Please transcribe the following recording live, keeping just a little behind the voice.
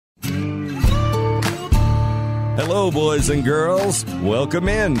Hello, boys and girls. Welcome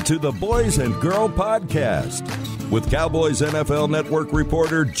in to the Boys and Girl Podcast with Cowboys NFL Network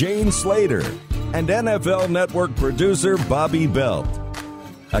reporter Jane Slater and NFL Network producer Bobby Belt.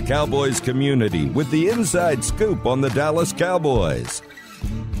 A Cowboys community with the inside scoop on the Dallas Cowboys.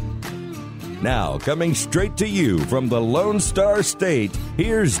 Now, coming straight to you from the Lone Star State,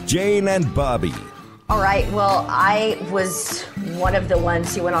 here's Jane and Bobby. All right, well, I was one of the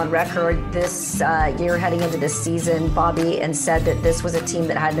ones who went on record this year heading into this season, Bobby, and said that this was a team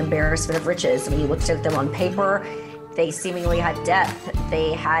that had an embarrassment of riches. When you looked at them on paper, they seemingly had depth.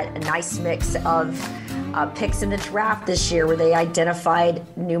 They had a nice mix of picks in the draft this year where they identified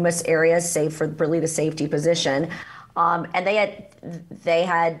numerous areas, save for really the safety position. And they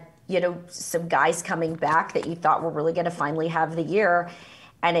had, you know, some guys coming back that you thought were really going to finally have the year.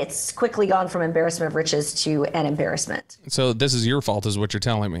 And it's quickly gone from embarrassment of riches to an embarrassment. So this is your fault, is what you're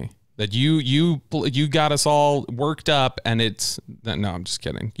telling me. That you got us all worked up, and it's no. I'm just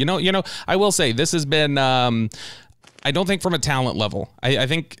kidding. You know. I will say this has been. I don't think from a talent level.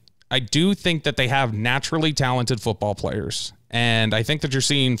 I do think that they have naturally talented football players, and I think that you're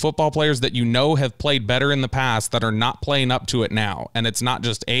seeing football players that have played better in the past that are not playing up to it now. And it's not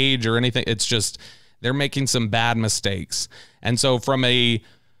just age or anything. It's just they're making some bad mistakes. And so from a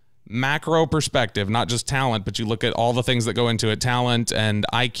macro perspective, not just talent, but you look at all the things that go into it, talent and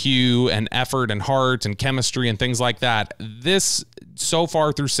IQ and effort and heart and chemistry and things like that. This, so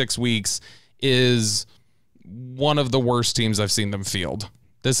far through 6 weeks, is one of the worst teams I've seen them field.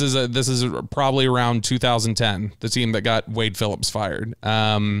 This is probably around 2010, the team that got Wade Phillips fired.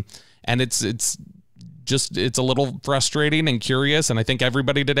 And it's a little frustrating and curious. And I think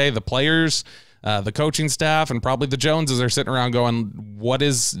everybody today, the players, the coaching staff, and probably the Joneses are sitting around going,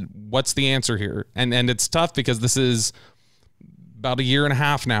 what's the answer here? And it's tough because this is about a year and a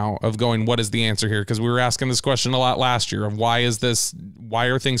half now of going, what is the answer here? Because we were asking this question a lot last year of why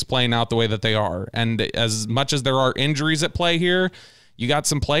are things playing out the way that they are? And as much as there are injuries at play here, you got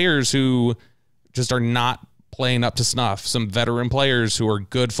some players who just are not playing up to snuff. Some veteran players who are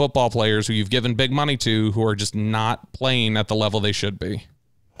good football players who you've given big money to who are just not playing at the level they should be.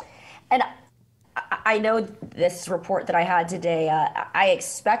 And I know this report that I had today, I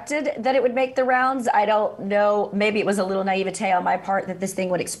expected that it would make the rounds. I don't know, maybe it was a little naivete on my part that this thing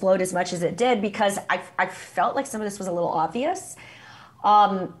would explode as much as it did, because I felt like some of this was a little obvious.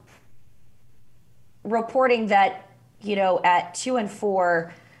 Reporting that, at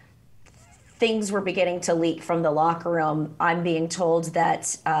 2-4, things were beginning to leak from the locker room. I'm being told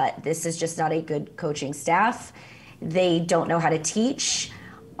that this is just not a good coaching staff. They don't know how to teach.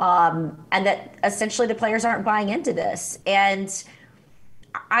 And that essentially the players aren't buying into this. And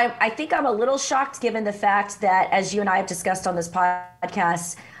I think I'm a little shocked given the fact that, as you and I have discussed on this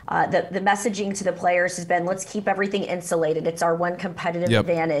podcast, the messaging to the players has been, let's keep everything insulated. It's our one competitive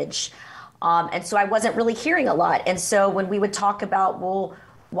advantage. And so I wasn't really hearing a lot. And so when we would talk about, well,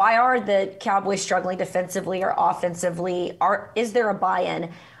 why are the Cowboys struggling defensively or offensively? Is there a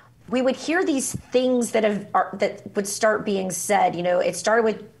buy-in? We would hear these things that would start being said. It started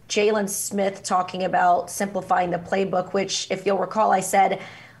with Jalen Smith talking about simplifying the playbook, which, if you'll recall, I said,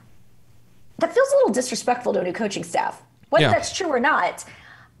 that feels a little disrespectful to a new coaching staff. Whether that's true or not,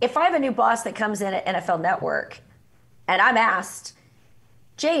 if I have a new boss that comes in at NFL Network and I'm asked,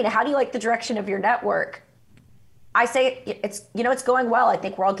 Jane, how do you like the direction of your network? I say it's going well. I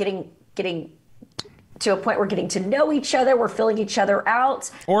think we're all getting to a point we're getting to know each other. We're filling each other out.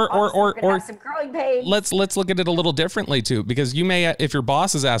 Or have some growing pains. Let's look at it a little differently too, because you may, if your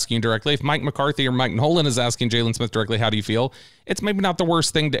boss is asking you directly, if Mike McCarthy or Mike Nolan is asking Jalen Smith directly, how do you feel? It's maybe not the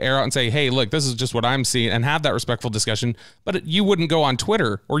worst thing to air out and say, hey, look, this is just what I'm seeing, and have that respectful discussion. But you wouldn't go on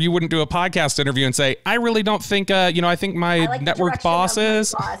Twitter or you wouldn't do a podcast interview and say, I really don't think, I think my network boss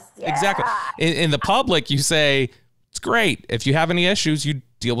is. Yeah. Exactly. In the public, you say, it's great. If you have any issues, you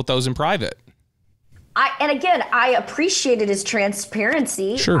deal with those in private. And again, I appreciated his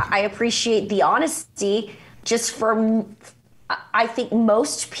transparency. Sure. I appreciate the honesty. Just from, I think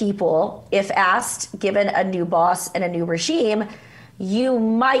most people, if asked, given a new boss and a new regime, you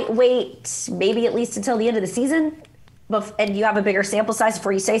might wait maybe at least until the end of the season, and you have a bigger sample size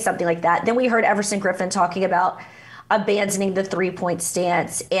before you say something like that. Then we heard Everson Griffin talking about abandoning the three-point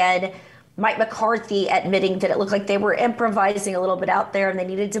stance, and Mike McCarthy admitting that it looked like they were improvising a little bit out there and they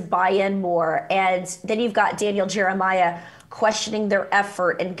needed to buy in more. And then you've got Daniel Jeremiah questioning their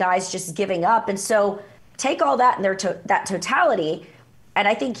effort and guys just giving up. And so take all that in that totality. And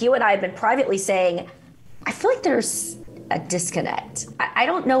I think you and I have been privately saying, I feel like there's a disconnect. I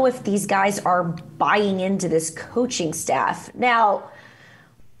don't know if these guys are buying into this coaching staff. Now,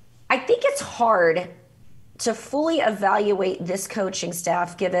 I think it's hard to fully evaluate this coaching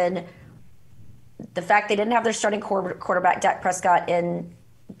staff, given the fact they didn't have their starting quarterback, Dak Prescott, in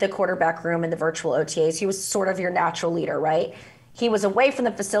the quarterback room in the virtual OTAs. He was sort of your natural leader, right? He was away from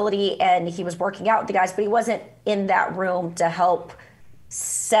the facility and he was working out with the guys, but he wasn't in that room to help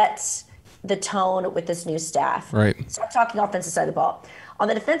set the tone with this new staff. Right. So I'm talking offensive side of the ball. On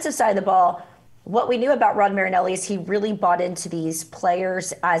the defensive side of the ball, what we knew about Rod Marinelli is he really bought into these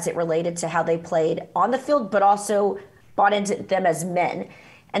players as it related to how they played on the field, but also bought into them as men.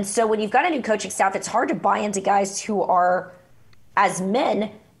 And so when you've got a new coaching staff, it's hard to buy into guys who are as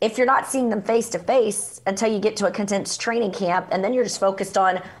men if you're not seeing them face to face until you get to a condensed training camp. And then you're just focused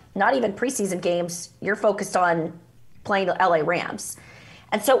on not even preseason games. You're focused on playing the LA Rams.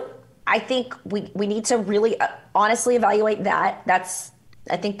 And so I think we need to really honestly evaluate that.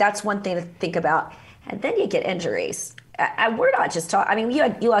 I think that's one thing to think about. And then you get injuries. We're not just talking. I mean,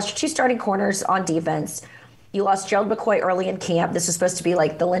 you lost your 2 starting corners on defense. You lost Gerald McCoy early in camp. This was supposed to be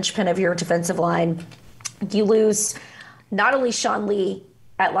like the linchpin of your defensive line. You lose not only Sean Lee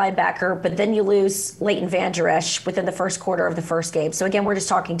at linebacker, but then you lose Leighton Vander Esch within the first quarter of the first game. So again, we're just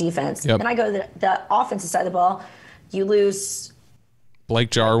talking defense. Yep. Then I go to the offensive side of the ball. You lose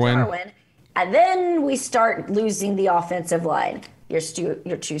Blake Jarwin. And then we start losing the offensive line. Your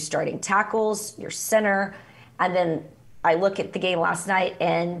 2 starting tackles, your center, and then I look at the game last night,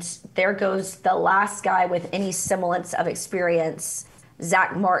 and there goes the last guy with any semblance of experience,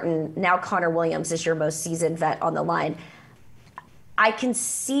 Zach Martin. Now Connor Williams is your most seasoned vet on the line. I can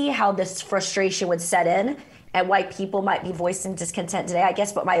see how this frustration would set in and why people might be voicing discontent today, I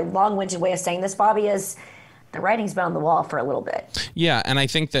guess. But my long-winded way of saying this, Bobby, is the writing's been on the wall for a little bit. Yeah, and I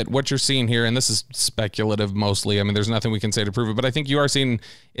think that what you're seeing here, and this is speculative mostly, I mean, there's nothing we can say to prove it, but I think you are seeing,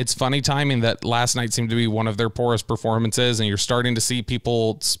 it's funny timing that last night seemed to be one of their poorest performances, and you're starting to see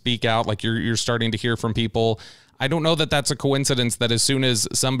people speak out, like you're starting to hear from people. I don't know that that's a coincidence that as soon as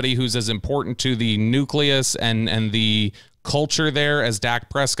somebody who's as important to the nucleus and the culture there as Dak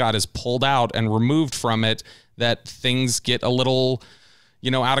Prescott is pulled out and removed from it, that things get a little,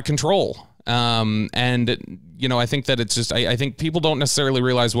 out of control. I think that it's just, I think people don't necessarily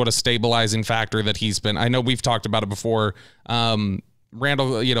realize what a stabilizing factor that he's been. I know we've talked about it before.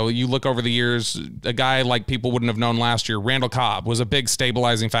 Randall, you look over the years, a guy like people wouldn't have known last year, Randall Cobb was a big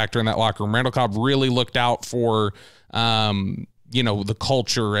stabilizing factor in that locker room. Randall Cobb really looked out for, the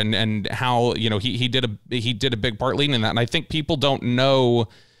culture and how, he did a big part leading in that. And I think people don't know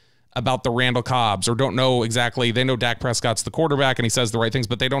about the Randall Cobbs or don't know exactly. They know Dak Prescott's the quarterback and he says the right things,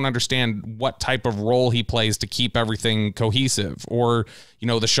 but they don't understand what type of role he plays to keep everything cohesive. Or,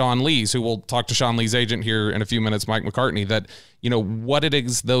 the Sean Lees, who we'll talk to Sean Lee's agent here in a few minutes, Mike McCartney, that, what it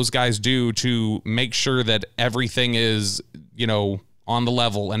is those guys do to make sure that everything is, on the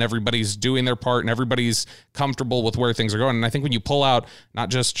level and everybody's doing their part and everybody's comfortable with where things are going. And I think when you pull out not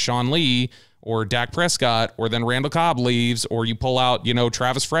just Sean Lee or Dak Prescott, or then Randall Cobb leaves, or you pull out,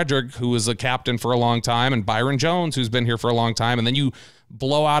 Travis Frederick, who was a captain for a long time, and Byron Jones, who's been here for a long time, and then you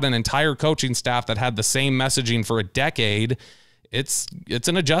blow out an entire coaching staff that had the same messaging for a decade, it's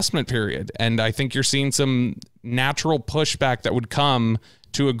an adjustment period. And I think you're seeing some natural pushback that would come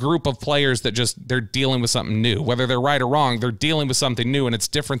to a group of players that just, they're dealing with something new. Whether they're right or wrong, they're dealing with something new, and it's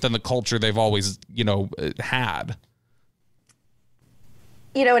different than the culture they've always, had.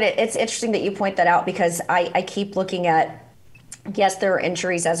 It's interesting that you point that out because I keep looking at, yes, there are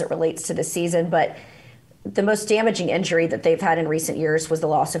injuries as it relates to the season, but the most damaging injury that they've had in recent years was the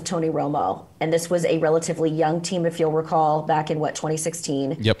loss of Tony Romo. And this was a relatively young team, if you'll recall, back in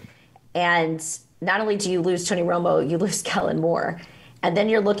 2016. Yep. And not only do you lose Tony Romo, you lose Kellen Moore. And then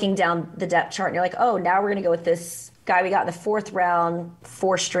you're looking down the depth chart and you're like, oh, now we're going to go with this guy we got in the 4th round,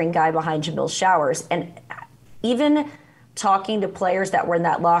 4-string guy behind Jamil Showers. And even talking to players that were in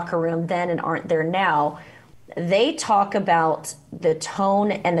that locker room then and aren't there now, they talk about the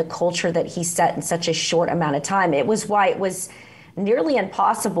tone and the culture that he set in such a short amount of time. It was why it was nearly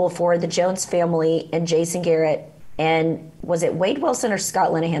impossible for the Jones family and Jason Garrett, and was it Wade Wilson or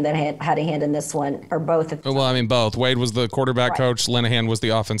Scott Linehan that had a hand in this one, or both? Well, both. Wade was the quarterback coach. Linehan was the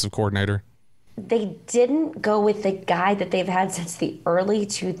offensive coordinator. They didn't go with the guy that they've had since the early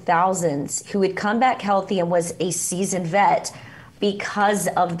 2000s, who had come back healthy and was a seasoned vet, because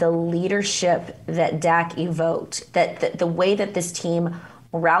of the leadership that Dak evoked, that the way that this team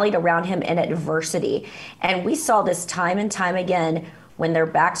rallied around him in adversity. And we saw this time and time again when their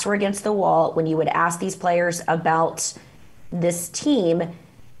backs were against the wall. When you would ask these players about this team,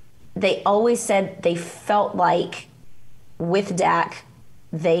 they always said they felt like with Dak,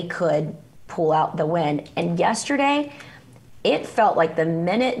 they could pull out the win. And yesterday, it felt like the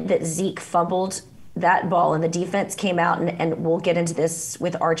minute that Zeke fumbled that ball and the defense came out, and we'll get into this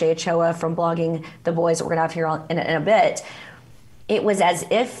with RJ Ochoa from blogging The Boys that we're going to have here in a bit. It was as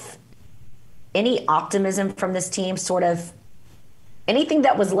if any optimism from this team anything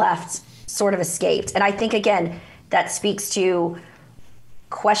that was left sort of escaped. And I think, again, that speaks to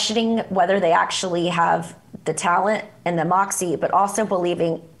questioning whether they actually have the talent and the moxie, but also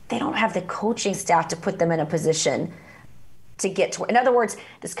believing they don't have the coaching staff to put them in a position to get to. In other words,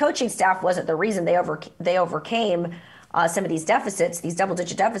 this coaching staff wasn't the reason they overcame some of these deficits, these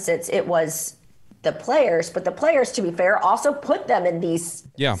double-digit deficits. It was the players, but the players, to be fair, also put them in these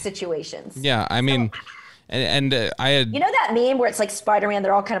situations. Yeah, I mean, and I had... You know that meme where it's like Spider-Man,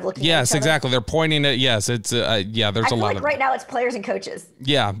 they're all kind of looking at each other? Exactly. They're pointing at, there's a lot of... right now it's players and coaches.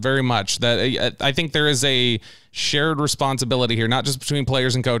 Yeah, very much. That I think there is a shared responsibility here, not just between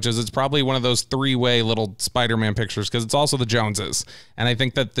players and coaches. It's probably one of those three-way little Spider-Man pictures, because it's also the Joneses. And I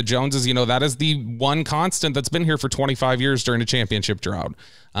think that the Joneses, that is the one constant that's been here for 25 years during a championship drought.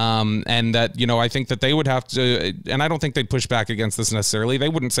 And that, I think that they would have to, and I don't think they'd push back against this necessarily. They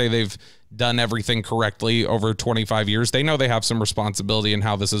wouldn't say they've done everything correctly over 25 years. They know they have some responsibility in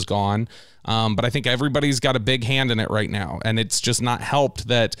how this has gone. But I think everybody's got a big hand in it right now. And it's just not helped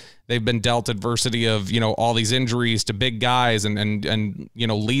that they've been dealt adversity of, all these injuries to big guys and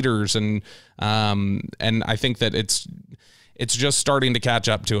leaders. And I think that it's just starting to catch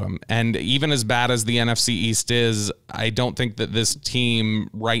up to them. And even as bad as the NFC East is, I don't think that this team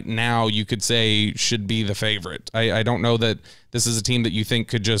right now, you could say, should be the favorite. I don't know that this is a team that you think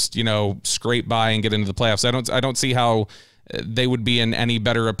could just, scrape by and get into the playoffs. I don't see how they would be in any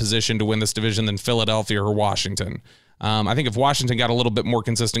better a position to win this division than Philadelphia or Washington. I think if Washington got a little bit more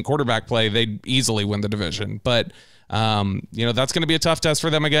consistent quarterback play, they'd easily win the division. But that's going to be a tough test for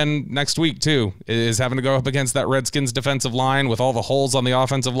them again next week too, is having to go up against that Redskins defensive line with all the holes on the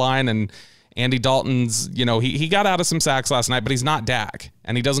offensive line. And Andy Dalton's, he got out of some sacks last night, but he's not Dak,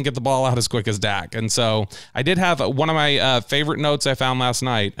 and he doesn't get the ball out as quick as Dak. And so I did have one of my favorite notes I found last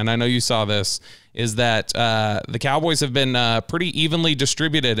night, and I know you saw this, is that the Cowboys have been pretty evenly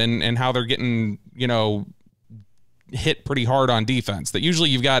distributed in how they're getting, hit pretty hard on defense. That usually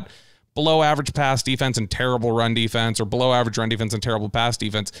you've got below average pass defense and terrible run defense, or below average run defense and terrible pass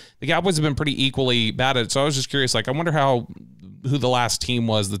defense. The Cowboys have been pretty equally bad at it. So I was just curious, I wonder who the last team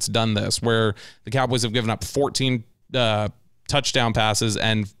was that's done this, where the Cowboys have given up 14 touchdown passes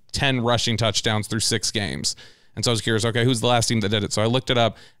and 10 rushing touchdowns through 6 games. And so I was curious, okay, who's the last team that did it? So I looked it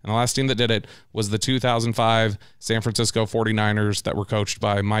up, and the last team that did it was the 2005 San Francisco 49ers that were coached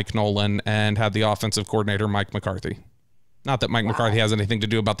by Mike Nolan and had the offensive coordinator Mike McCarthy. Not that Mike McCarthy has anything to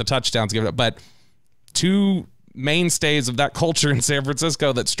do about the touchdowns given up, but two mainstays of that culture in San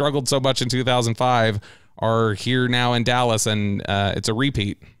Francisco that struggled so much in 2005 are here now in Dallas, and it's a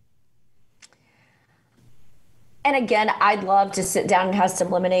repeat. And again, I'd love to sit down and have some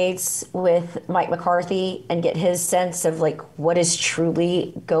lemonades with Mike McCarthy and get his sense of what is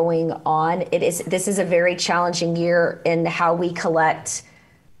truly going on. This is a very challenging year in how we collect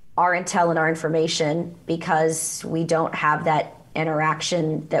our intel and our information, because we don't have that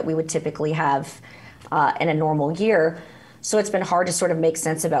interaction that we would typically have in a normal year. So it's been hard to sort of make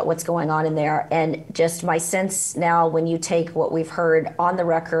sense about what's going on in there. And just my sense now, when you take what we've heard on the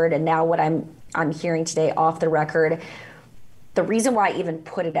record and now what I'm hearing today off the record, the reason why I even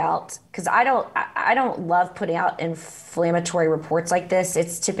put it out, because I don't love putting out inflammatory reports like this.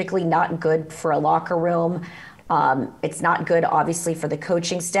 It's typically not good for a locker room. It's not good, obviously, for the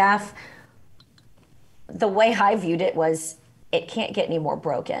coaching staff. The way I viewed it was, it can't get any more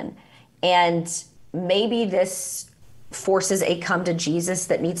broken. And maybe this forces a come to Jesus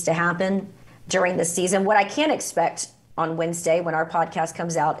that needs to happen during the season. What I can't expect on Wednesday when our podcast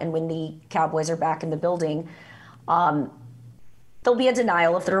comes out and when the Cowboys are back in the building, there'll be a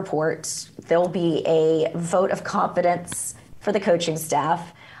denial of the report. There'll be a vote of confidence for the coaching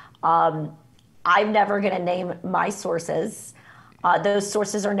staff. I'm never going to name my sources. Those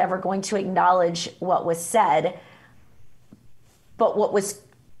sources are never going to acknowledge what was said. But what was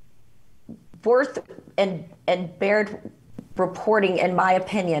worth and bared reporting, in my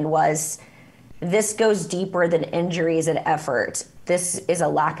opinion, was this goes deeper than injuries and effort. This is a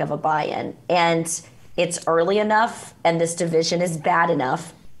lack of a buy-in. And it's early enough, and this division is bad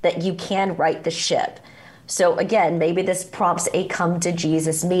enough that you can right the ship. So again, maybe this prompts a come to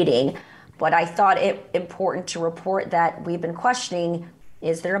Jesus meeting. But I thought it important to report that we've been questioning,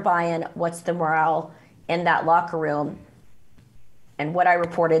 is there a buy-in? What's the morale in that locker room? And what I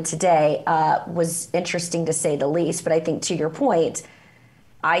reported today was interesting to say the least. But I think, to your point,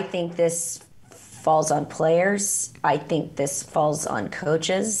 I think this falls on players. I think this falls on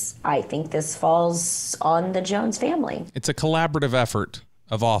coaches. I think this falls on the Jones family. It's a collaborative effort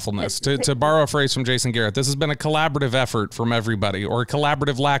of awfulness. To borrow a phrase from Jason Garrett, this has been a collaborative effort from everybody, or a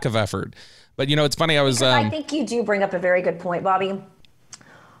collaborative lack of effort. But, it's funny. I think you do bring up a very good point, Bobby.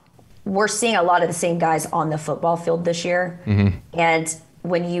 We're seeing a lot of the same guys on the football field this year. Mm-hmm. And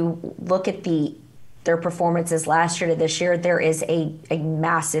when you look at their performances last year to this year, there is a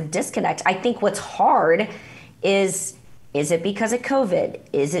massive disconnect. I think what's hard is it because of COVID?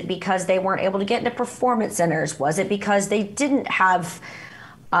 Is it because they weren't able to get into performance centers? Was it because they didn't have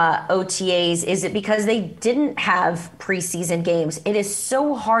OTAs? Is it because they didn't have preseason games? It is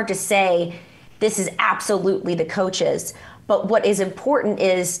so hard to say this is absolutely the coaches. But what is important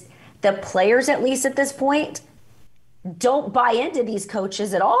is the players, at least at this point, don't buy into these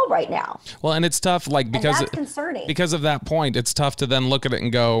coaches at all right now. Well, and it's tough, because that's concerning. Because of that point, it's tough to then look at it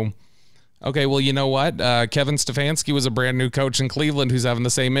and go, okay, well, you know what? Kevin Stefanski was a brand new coach in Cleveland who's having the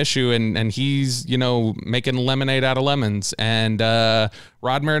same issue, and he's, making lemonade out of lemons. And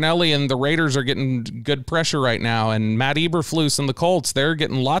Rod Marinelli and the Raiders are getting good pressure right now. And Matt Eberflus and the Colts, they're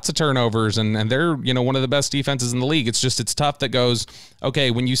getting lots of turnovers, and they're, one of the best defenses in the league. It's tough that goes,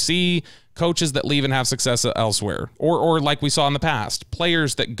 okay, when you see coaches that leave and have success elsewhere, or like we saw in the past,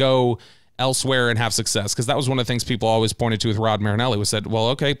 players that go elsewhere and have success, because that was one of the things people always pointed to with Rod Marinelli, was said, well,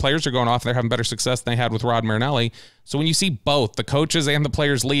 okay, players are going off, they're having better success than they had with Rod Marinelli. So when you see both the coaches and the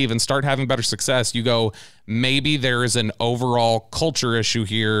players leave and start having better success, you go, maybe there is an overall culture issue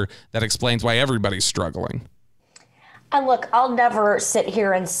here that explains why everybody's struggling. And look, I'll never sit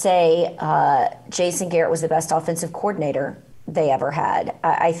here and say Jason Garrett was the best offensive coordinator they ever had.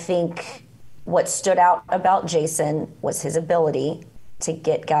 I think what stood out about Jason was his ability to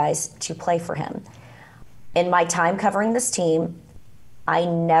get guys to play for him. In my time covering this team, I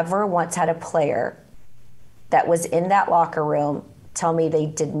never once had a player that was in that locker room tell me they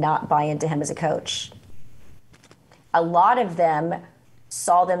did not buy into him as a coach. A lot of them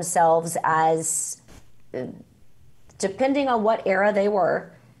saw themselves as, depending on what era they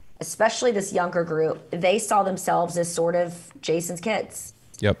were, especially this younger group, they saw themselves as sort of Jason's kids.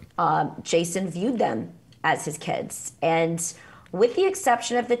 Yep. Jason viewed them as his kids. And with the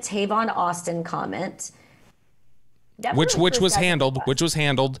exception of the Tavon Austin comment, which was handled,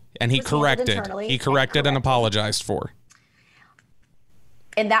 and he corrected. He corrected and apologized for.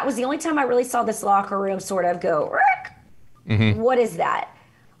 And that was the only time I really saw this locker room sort of go, Rick, what is that?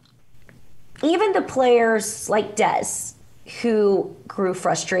 Even the players like Dez, who grew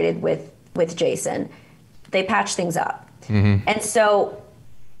frustrated with Jason, they patched things up. And so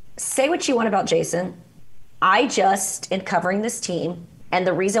say what you want about Jason. I just, in covering this team, and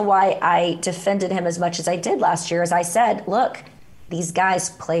the reason why I defended him as much as I did last year is I said, look, these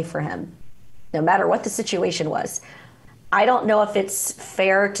guys play for him, no matter what the situation was. I don't know if it's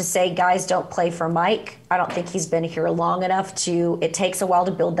fair to say guys don't play for Mike. I don't think he's been here long enough it takes a while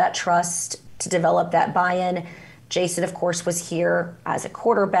to build that trust, to develop that buy-in. Jason, of course, was here as a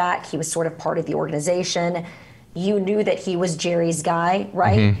quarterback. He was sort of part of the organization. You knew that he was Jerry's guy,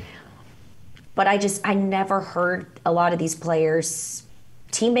 right? But I never heard a lot of these players,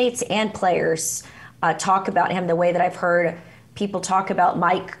 teammates and players, talk about him the way that I've heard people talk about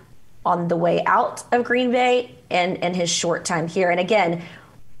Mike on the way out of Green Bay and his short time here. And again,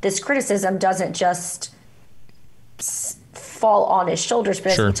 this criticism doesn't just fall on his shoulders,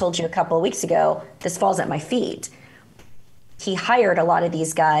 but as I told you a couple of weeks ago, this falls at my feet. He hired a lot of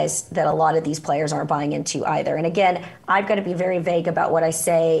these guys that a lot of these players aren't buying into either. And again, I've got to be very vague about what I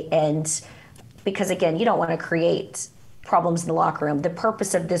say, and because again, you don't want to create problems in the locker room. The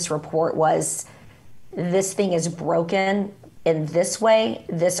purpose of this report was this thing is broken in this way,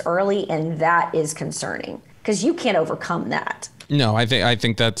 this early, and that is concerning because you can't overcome that. No, I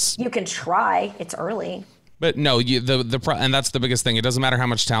think that's... You can try. It's early. But no, and that's the biggest thing. It doesn't matter how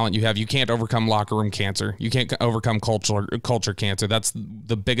much talent you have. You can't overcome locker room cancer. You can't overcome culture cancer. That's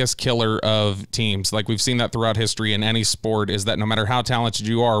the biggest killer of teams. Like we've seen that throughout history in any sport, is that no matter how talented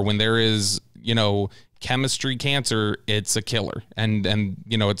you are, when there is, chemistry cancer, it's a killer and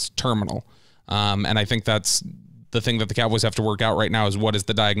it's terminal. And I think that's the thing that the Cowboys have to work out right now, is what is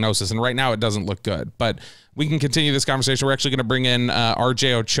the diagnosis. And right now it doesn't look good, but we can continue this conversation. We're actually going to bring in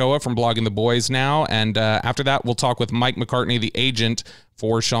RJ Ochoa from Blogging the Boys now. And after that, we'll talk with Mike McCartney, the agent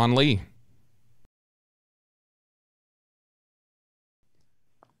for Sean Lee.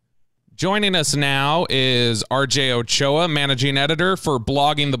 Joining us now is RJ Ochoa, managing editor for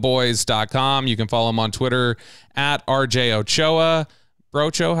bloggingtheboys.com. You can follow him on Twitter at RJ Ochoa.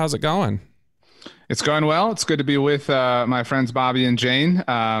 Brocho, how's it going? It's going well. It's good to be with my friends Bobby and Jane.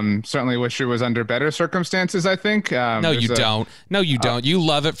 Certainly wish it was under better circumstances, I think. No, you don't. No, you don't. You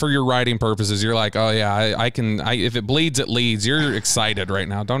love it for your writing purposes. You're like, oh, yeah, I can. If it bleeds, it leads. You're excited right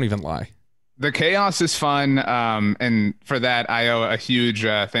now. Don't even lie. The chaos is fun, and for that, I owe a huge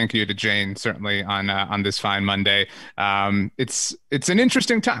thank you to Jane, certainly on this fine Monday. It's an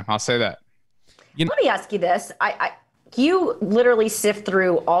interesting time. I'll say that. Let me ask you this. You literally sift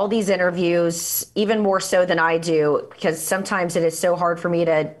through all these interviews, even more so than I do, because sometimes it is so hard for me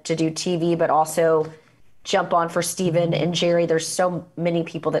to do TV, but also jump on for Steven and Jerry. There's so many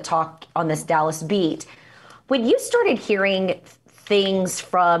people that talk on this Dallas beat. When you started hearing things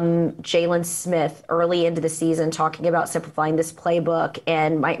from Jalen Smith early into the season, talking about simplifying this playbook,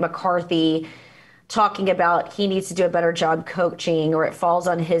 and Mike McCarthy talking about he needs to do a better job coaching, or it falls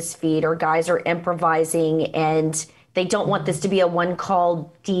on his feet, or guys are improvising and they don't want this to be a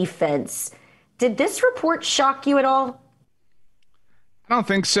one-call defense. Did this report shock you at all? I don't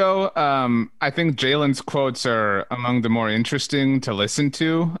think so. I think Jalen's quotes are among the more interesting to listen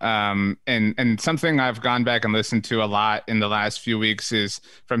to. And something I've gone back and listened to a lot in the last few weeks is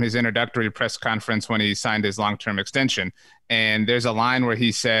from his introductory press conference when he signed his long-term extension. And there's a line where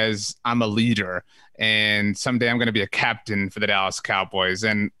he says, "I'm a leader, and someday I'm going to be a captain for the Dallas Cowboys."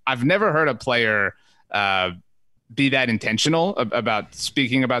 And I've never heard a player be that intentional about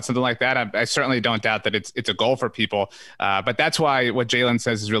speaking about something like that. I certainly don't doubt that it's a goal for people, but that's why what Jalen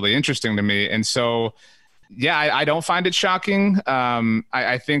says is really interesting to me. And so, yeah, I don't find it shocking.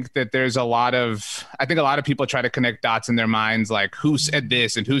 I think that there's a lot of people try to connect dots in their minds, like who said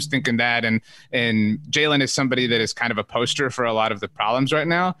this and who's thinking that. And Jalen is somebody that is kind of a poster for a lot of the problems right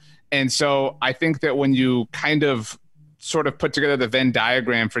now. And so I think that when you kind of sort of put together the Venn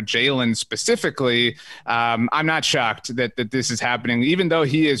diagram for Jalen specifically, I'm not shocked that this is happening, even though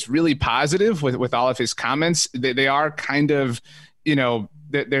he is really positive with all of his comments. They are kind of,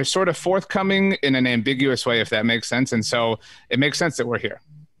 they're sort of forthcoming in an ambiguous way, if that makes sense. And so it makes sense that we're here.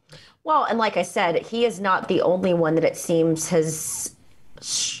 Well, and like I said, he is not the only one that it seems has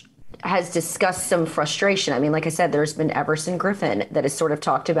discussed some frustration. I mean, like I said, there's been Everson Griffin that has sort of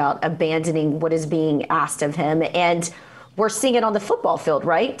talked about abandoning what is being asked of him. And we're seeing it on the football field,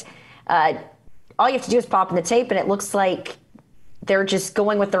 right? All you have to do is pop in the tape, and it looks like they're just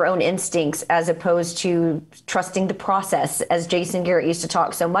going with their own instincts as opposed to trusting the process, as Jason Garrett used to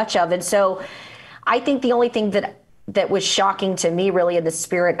talk so much of. And so I think the only thing that was shocking to me, really, in the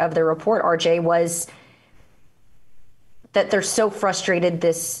spirit of the report, RJ, was that they're so frustrated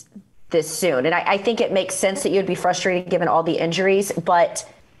this soon. And I think it makes sense that you'd be frustrated given all the injuries, but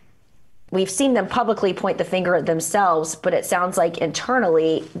we've seen them publicly point the finger at themselves, but it sounds like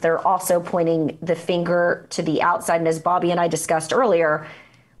internally they're also pointing the finger to the outside. And as Bobby and I discussed earlier,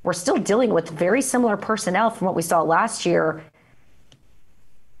 we're still dealing with very similar personnel from what we saw last year.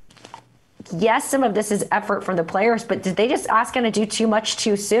 Yes, some of this is effort from the players, but did they just ask him to do too much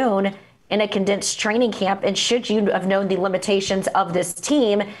too soon in a condensed training camp? And should you have known the limitations of this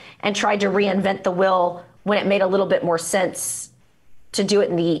team and tried to reinvent the wheel when it made a little bit more sense to do it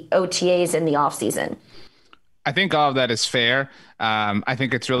in the OTAs in the offseason? I think all of that is fair. I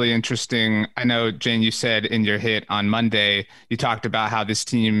think it's really interesting. I know, Jane, you said in your hit on Monday, you talked about how this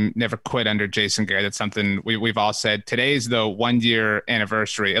team never quit under Jason Garrett. That's something we've all said. Today's the 1 year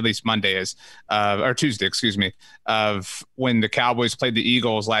anniversary, at least Monday is, or Tuesday, excuse me, of when the Cowboys played the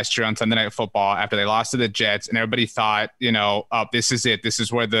Eagles last year on Sunday Night Football after they lost to the Jets. And everybody thought, oh, this is it. This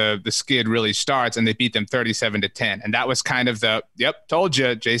is where the skid really starts. And they beat them 37-10. And that was kind of told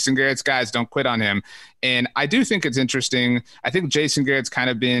you, Jason Garrett's guys, don't quit on him. And I do think it's interesting. I think Jason Garrett's kind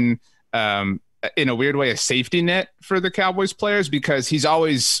of been, in a weird way, a safety net for the Cowboys players, because he's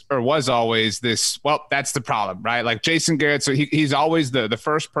always, or was always, this, well, that's the problem, right? Like Jason Garrett, so he's always the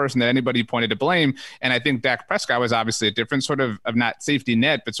first person that anybody pointed to blame. And I think Dak Prescott was obviously a different sort of not safety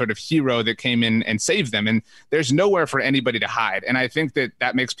net, but sort of hero that came in and saved them. And there's nowhere for anybody to hide. And I think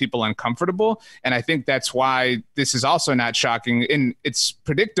that makes people uncomfortable. And I think that's why this is also not shocking. And it's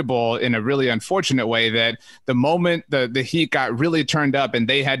predictable in a really unfortunate way that the moment the heat got really turned up and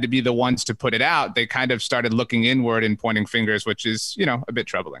they had to be the ones to put it out, they kind of started looking inward and pointing fingers, which is, a bit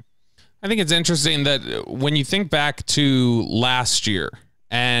troubling. I think it's interesting that when you think back to last year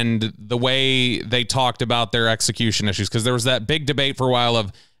and the way they talked about their execution issues, because there was that big debate for a while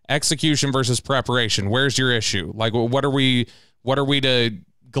of execution versus preparation. Where's your issue? Like, what are we to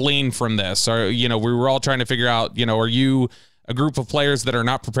glean from this? Or, we were all trying to figure out, are you a group of players that are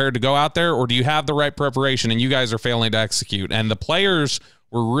not prepared to go out there, or do you have the right preparation and you guys are failing to execute? And the players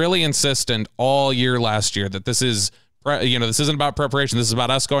were really insistent all year last year that this is this isn't about preparation. This is about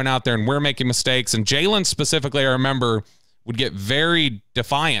us going out there and we're making mistakes. And Jalen specifically, I remember, would get very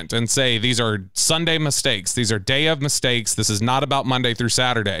defiant and say, these are Sunday mistakes. These are day of mistakes. This is not about Monday through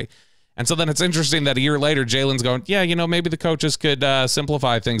Saturday. And so then it's interesting that a year later, Jalen's going, yeah, maybe the coaches could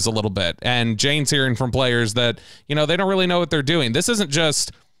simplify things a little bit. And Jane's hearing from players that, they don't really know what they're doing. This isn't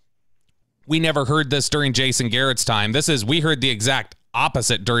just, we never heard this during Jason Garrett's time. This is, we heard the exact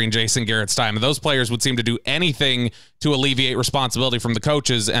opposite during Jason Garrett's time. And those players would seem to do anything to alleviate responsibility from the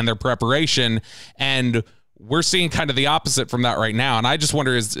coaches and their preparation. And we're seeing kind of the opposite from that right now. And I just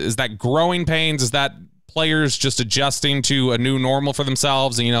wonder, is that growing pains? Is that players just adjusting to a new normal for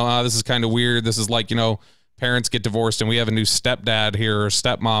themselves? And, this is kind of weird. This is like, parents get divorced and we have a new stepdad here or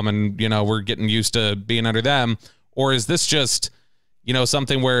stepmom and, we're getting used to being under them. Or is this just,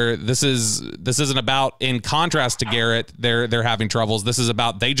 something where this isn't about, in contrast to Garrett, they're having troubles. This is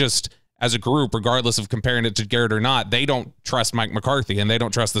about, they just, as a group, regardless of comparing it to Garrett or not, they don't trust Mike McCarthy and they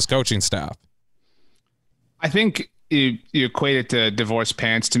don't trust this coaching staff. I think you equate it to divorced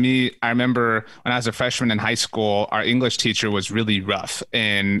parents. To me, I remember when I was a freshman in high school, our English teacher was really rough.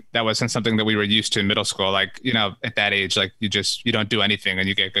 And that wasn't something that we were used to in middle school. Like, at that age, like you don't do anything and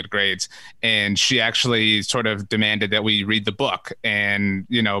you get good grades. And she actually sort of demanded that we read the book and,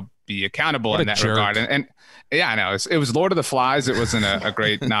 be accountable in that regard. And yeah, I know it was Lord of the Flies. It wasn't a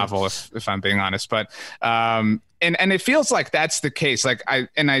great novel, if I'm being honest, but, and it feels like that's the case. Like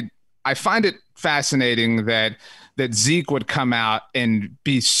I find it fascinating that Zeke would come out and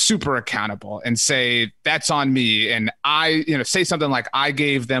be super accountable and say, that's on me. And I, say something like, I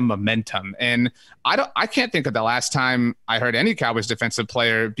gave them momentum. And I can't think of the last time I heard any Cowboys defensive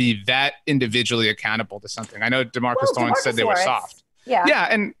player be that individually accountable to something. I know DeMarcus Lawrence said they were soft. Yeah.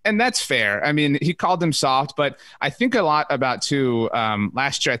 Yeah. And that's fair. I mean, he called them soft, but I think a lot about too,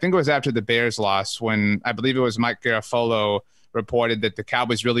 last year, I think it was after the Bears loss when I believe it was Mike Garafolo reported that the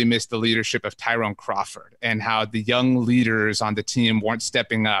Cowboys really missed the leadership of Tyrone Crawford and how the young leaders on the team weren't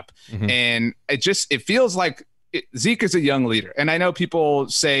stepping up. Mm-hmm. And it feels like Zeke is a young leader. And I know people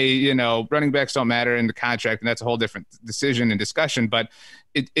say, running backs don't matter in the contract, and that's a whole different decision and discussion, but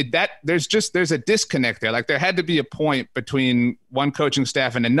there's a disconnect there. Like there had to be a point between one coaching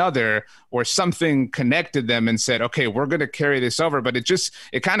staff and another where something connected them and said, okay, we're going to carry this over. But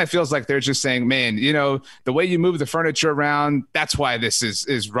it kind of feels like they're just saying, man, the way you move the furniture around, that's why this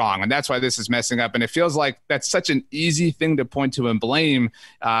is wrong. And that's why this is messing up. And it feels like that's such an easy thing to point to and blame,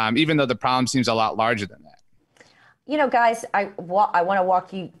 even though the problem seems a lot larger than that. Guys, I want to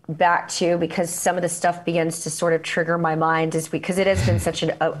walk you back to, because some of the stuff begins to sort of trigger my mind, is because it has been such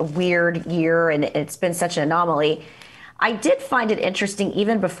a weird year and it's been such an anomaly. I did find it interesting,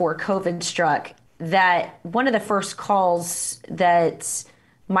 even before COVID struck, that one of the first calls that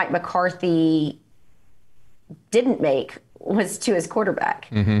Mike McCarthy didn't make was to his quarterback.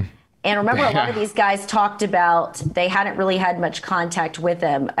 Mm-hmm. And remember, a lot of these guys talked about they hadn't really had much contact with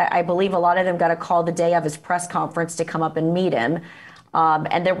him. I believe a lot of them got a call the day of his press conference to come up and meet him.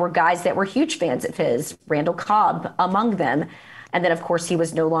 And there were guys that were huge fans of his, Randall Cobb among them. And then, of course, he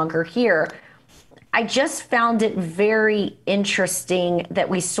was no longer here. I just found it very interesting that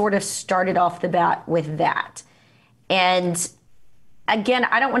we sort of started off the bat with that. And again,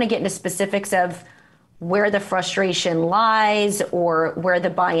 I don't want to get into specifics of where the frustration lies or where the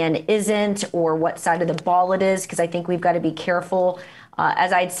buy-in isn't or what side of the ball it is, because I think we've got to be careful.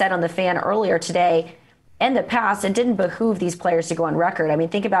 As I'd said on the fan earlier today, in the past, it didn't behoove these players to go on record. I mean,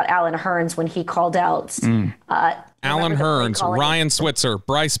 think about Alan Hearns when he called out. Alan Hearns, Ryan Switzer,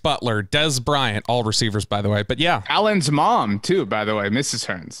 Bryce Butler, Des Bryant, all receivers, by the way. But yeah. Alan's mom, too, by the way, Mrs.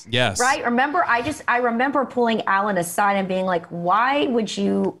 Hearns. Yes. Right. I remember pulling Alan aside and being like,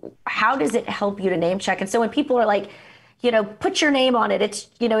 how does it help you to name check? And so when people are like, put your name on it,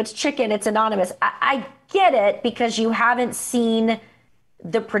 it's chicken, it's anonymous. I get it, because you haven't seen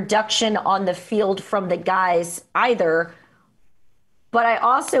the production on the field from the guys either. But I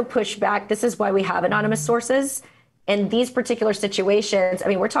also push back. This is why we have anonymous sources in these particular situations. I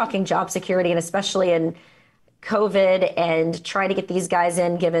mean, we're talking job security, and especially in COVID and trying to get these guys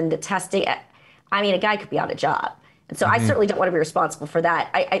in, given the testing. I mean, a guy could be out of job. And so I certainly don't want to be responsible for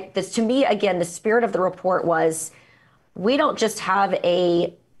that. To me, again, the spirit of the report was, we don't just have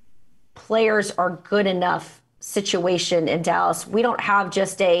a players are good enough situation in Dallas. We don't have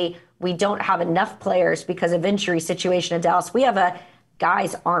just we don't have enough players because of injury situation in Dallas. We have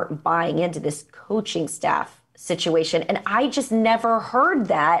guys aren't buying into this coaching staff situation. And I just never heard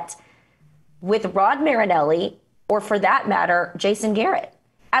that with Rod Marinelli, or for that matter, Jason Garrett.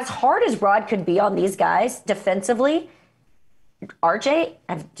 As hard as Rod could be on these guys defensively, RJ,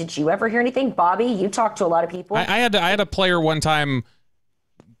 did you ever hear anything? Bobby, you talked to a lot of people. I had a player one time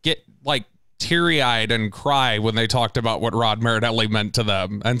get like teary-eyed and cry when they talked about what Rod Marinelli meant to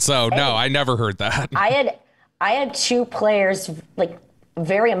them. And so, no, I never heard that. I had two players like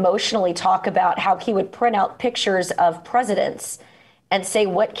very emotionally talk about how he would print out pictures of presidents and say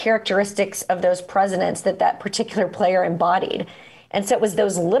what characteristics of those presidents that particular player embodied. And so it was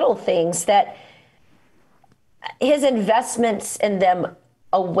those little things that his investments in them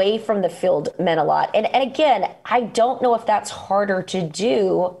away from the field meant a lot. And again, I don't know if that's harder to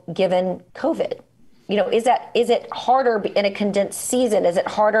do given COVID. You know, is it harder in a condensed season? Is it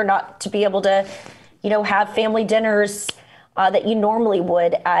harder not to be able to, you know, have family dinners that you normally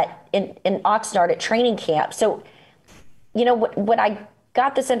would in Oxnard at training camp? So, you know, when I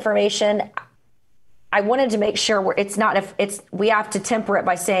got this information, I wanted to make sure we have to temper it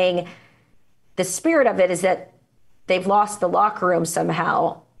by saying the spirit of it is that they've lost the locker room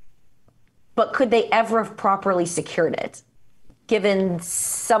somehow, but could they ever have properly secured it, given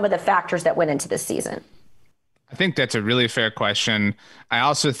some of the factors that went into this season? I think that's a really fair question. I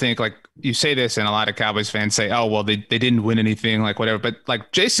also think, like, you say this and a lot of Cowboys fans say, oh, well, they didn't win anything, like whatever. But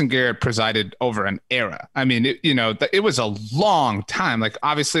like Jason Garrett presided over an era. I mean, it was a long time. Like,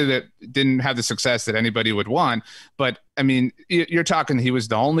 obviously that didn't have the success that anybody would want. But I mean, you're talking, he was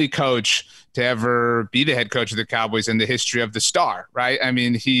the only coach to ever be the head coach of the Cowboys in the history of the Star, right? I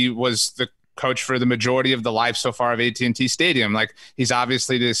mean, he was the coach for the majority of the life so far of AT&T Stadium. Like, he's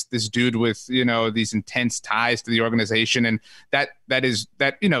obviously this dude with, you know, these intense ties to the organization. And that is,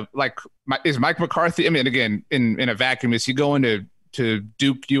 you know, like, is Mike McCarthy, I mean, again, in a vacuum, is he going to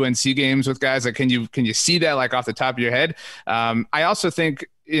Duke UNC games with guys? Like, can you see that, like, off the top of your head? I also think,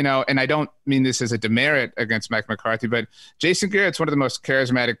 you know, and I don't mean this as a demerit against Mike McCarthy, but Jason Garrett's one of the most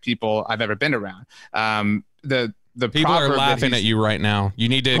charismatic people I've ever been around. The people are laughing at you right now. You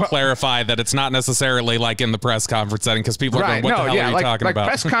need to clarify that it's not necessarily like in the press conference setting, because people are going, what the hell are you talking about?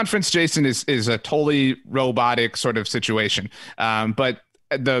 Press conference, Jason, is a totally robotic sort of situation. But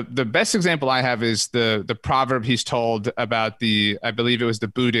the best example I have is the proverb he's told about I believe it was the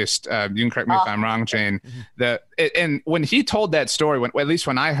Buddhist. You can correct me if I'm wrong, Jane. And when he told that story, at least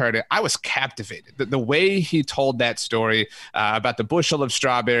when I heard it, I was captivated. The way he told that story about the bushel of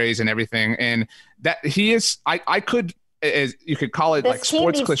strawberries and everything, and that he is, I could, as you could call it, this like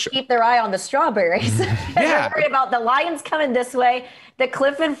sports team needs cliche. To keep their eye on the strawberries. Yeah, they're worried about the lions coming this way, the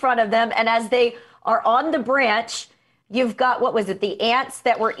cliff in front of them, and as they are on the branch, you've got, what was it, the ants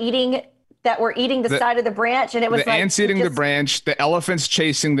that were eating the side of the branch, and it was the ants eating the branch, the elephants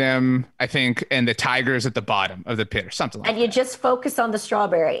chasing them, I think, and the tigers at the bottom of the pit or something like that. And you just focus on the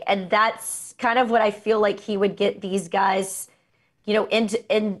strawberry, and that's kind of what I feel like he would get these guys, you know,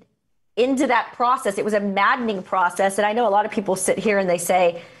 into that process. It was a maddening process, and I know a lot of people sit here and they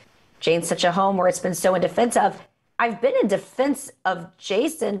say, Jane's such a homer, it's been so in defense of. I've been in defense of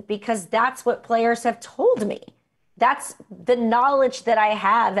Jason because that's what players have told me. That's the knowledge that I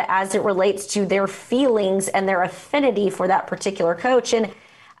have as it relates to their feelings and their affinity for that particular coach. And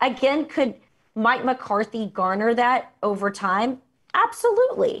again, could Mike McCarthy garner that over time?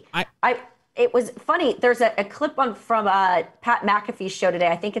 Absolutely. It was funny. There's a clip from Pat McAfee's show today.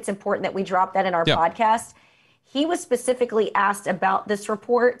 I think it's important that we drop that in our podcast. He was specifically asked about this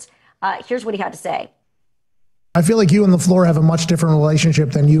report. Here's what he had to say. I feel like you and LaFleur have a much different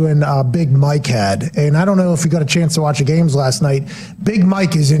relationship than you and Big Mike had. And I don't know if you got a chance to watch the games last night. Big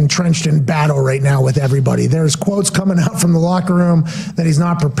Mike is entrenched in battle right now with everybody. There's quotes coming out from the locker room that he's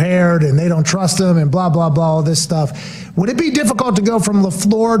not prepared and they don't trust him and blah, blah, blah, all this stuff. Would it be difficult to go from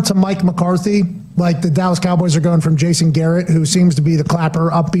LaFleur to Mike McCarthy? Like the Dallas Cowboys are going from Jason Garrett, who seems to be the clapper,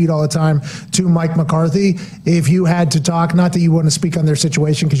 upbeat all the time, to Mike McCarthy. If you had to talk, not that you want to speak on their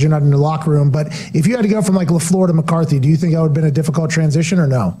situation because you're not in the locker room, but if you had to go from like LaFleur to McCarthy, do you think that would have been a difficult transition or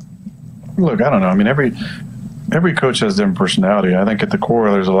no? Look, I don't know. I mean, every coach has different personality. I think at the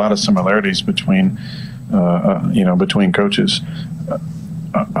core, there's a lot of similarities between coaches.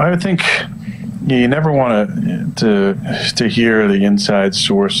 I think you never want to hear the inside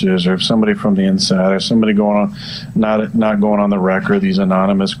sources or somebody from the inside or somebody going on not going on the record, these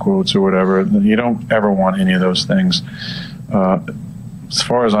anonymous quotes or whatever. You don't ever want any of those things. As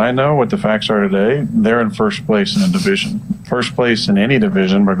far as I know, what the facts are today, they're in first place in a division. First place in any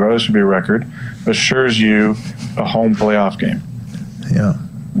division, regardless of your record, assures you a home playoff game. Yeah.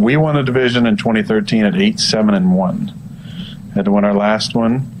 We won a division in 2013 at 8-7-1. Had to win our last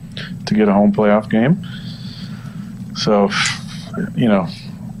one to get a home playoff game. So, you know,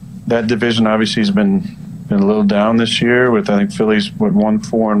 that division obviously has been a little down this year with, I think, Philly's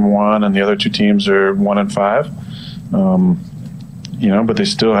 1-4-1 and the other two teams are 1-5. but they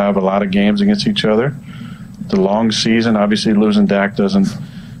still have a lot of games against each other. The long season, obviously losing Dak doesn't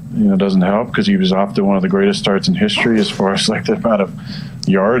help, because he was off to one of the greatest starts in history as far as like the amount of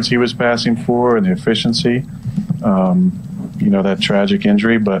yards he was passing for and the efficiency. That tragic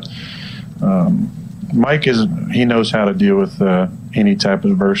injury, but Mike he knows how to deal with any type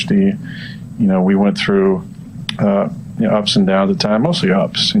of adversity. We went through ups and downs at the time, mostly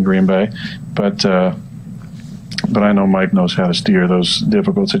ups in Green Bay, but I know Mike knows how to steer those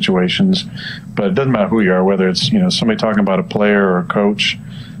difficult situations. But it doesn't matter who you are, whether it's somebody talking about a player or a coach.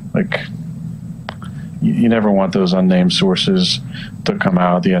 Like, you never want those unnamed sources to come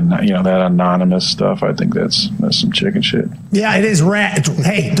out. That anonymous stuff. I think that's some chicken shit. Yeah, it is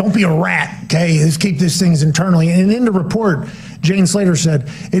hey, don't be a rat. Okay, let's keep these things internally. And in the report, Jane Slater said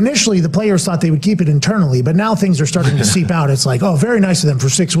initially the players thought they would keep it internally, but now things are starting to seep out. It's like, oh, very nice of them for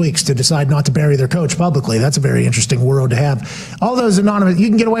 6 weeks to decide not to bury their coach publicly. That's a very interesting world to have. All those anonymous, you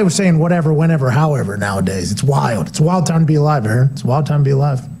can get away with saying whatever, whenever, however nowadays. It's wild. It's a wild time to be alive, Aaron. It's a wild time to be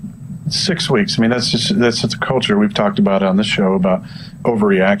alive. 6 weeks. I mean, that's just a culture we've talked about on this show about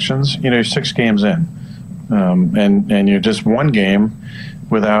overreactions. You're 6 games in, and you're just one game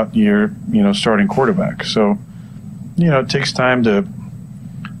without your starting quarterback. So it takes time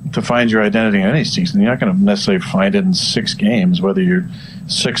to find your identity in any season. You're not going to necessarily find it in 6 games, whether you're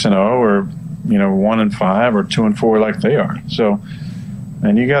 6-0 or 1-5 or 2-4 like they are. So,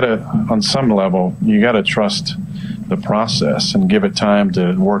 and you got to, on some level, you got to trust the process and give it time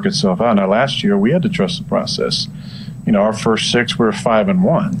to work itself out. Now, last year we had to trust the process. Our first 6 were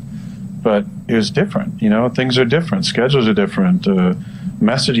 5-1, but it was different. Things are different, schedules are different,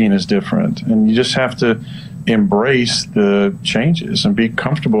 messaging is different, and you just have to embrace the changes and be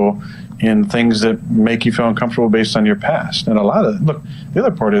comfortable in things that make you feel uncomfortable based on your past. And the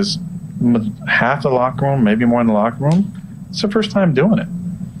other part is half the locker room, maybe more in the locker room, it's the first time doing it.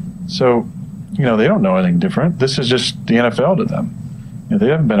 So they don't know anything different. This is just the NFL to them. They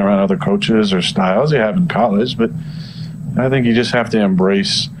haven't been around other coaches or styles. They have in college, but I think you just have to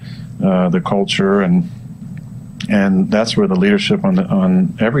embrace the culture, and that's where the leadership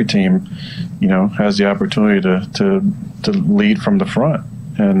on every team, has the opportunity to lead from the front.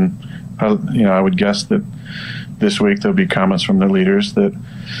 And I would guess that this week there'll be comments from the leaders that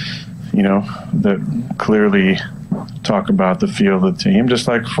that clearly talk about the feel of the team, just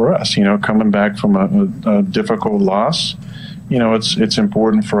like for us, coming back from a difficult loss, it's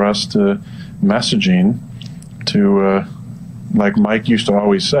important for us to messaging to, like Mike used to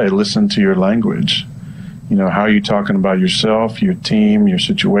always say, listen to your language. How are you talking about yourself, your team, your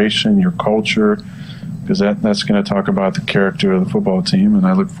situation, your culture, because that's going to talk about the character of the football team. And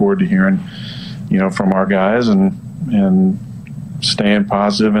I look forward to hearing, from our guys and staying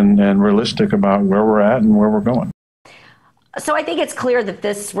positive and realistic about where we're at and where we're going. So I think it's clear that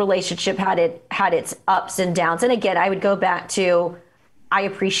this relationship had its ups and downs. And again, I would go back to, I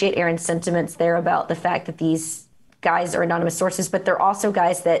appreciate Aaron's sentiments there about the fact that these guys are anonymous sources, but they're also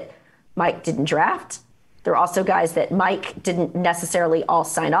guys that Mike didn't draft. They're also guys that Mike didn't necessarily all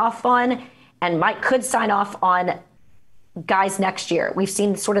sign off on, and Mike could sign off on guys next year. We've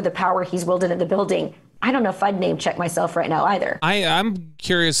seen sort of the power he's wielded in the building. I don't know if I'd name check myself right now either. I'm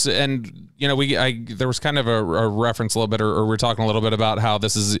curious, and there was kind of a reference a little bit, or we're talking a little bit about how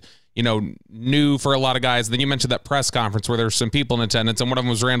this is new for a lot of guys. Then you mentioned that press conference where there's some people in attendance, and one of them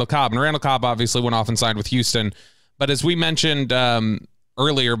was Randall Cobb, and Randall Cobb obviously went off and signed with Houston. But as we mentioned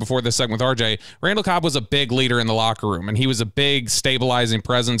earlier before this segment with RJ, Randall Cobb was a big leader in the locker room, and he was a big stabilizing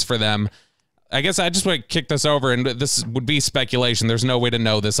presence for them. I guess I just want to kick this over, and this would be speculation. There's no way to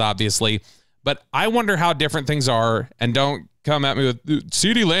know this, obviously. But I wonder how different things are, and don't come at me with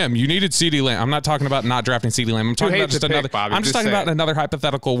CeeDee Lamb. You needed CeeDee Lamb. I'm not talking about not drafting CeeDee Lamb. I'm talking about just another. I'm just talking about another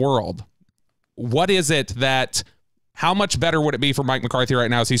hypothetical world. What is it that? How much better would it be for Mike McCarthy right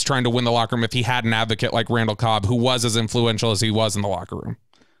now as he's trying to win the locker room if he had an advocate like Randall Cobb, who was as influential as he was in the locker room?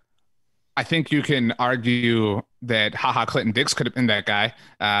 I think you can argue that Clinton Dix could have been that guy,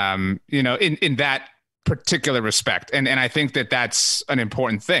 in that particular respect. And I think that that's an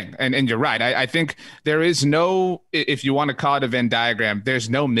important thing. And you're right. I think there is no, if you want to call it a Venn diagram, there's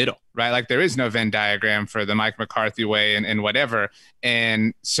no middle, right? Like there is no Venn diagram for the Mike McCarthy way and whatever.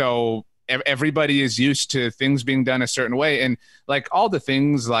 And so everybody is used to things being done a certain way. And like all the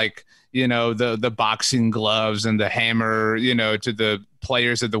things like, the boxing gloves and the hammer, to the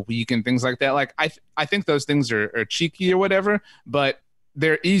players of the week and things like that. Like, I think those things are cheeky or whatever, but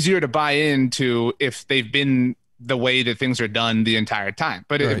they're easier to buy into if they've been the way that things are done the entire time.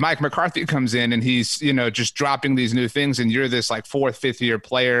 But if Mike McCarthy comes in and he's, just dropping these new things, and you're this like 4th, 5th year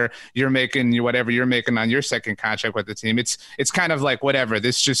player, you're making whatever you're making on your second contract with the team. It's kind of like whatever.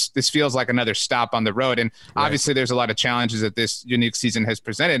 This feels like another stop on the road. And obviously there's a lot of challenges that this unique season has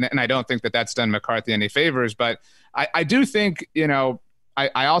presented. And I don't think that that's done McCarthy any favors, but I do think,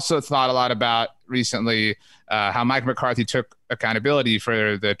 I also thought a lot about recently how Mike McCarthy took accountability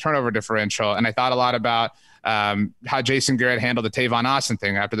for the turnover differential. And I thought a lot about how Jason Garrett handled the Tavon Austin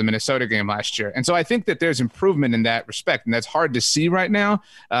thing after the Minnesota game last year. And so I think that there's improvement in that respect, and that's hard to see right now.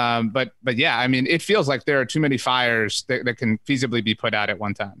 But yeah, I mean, it feels like there are too many fires that can feasibly be put out at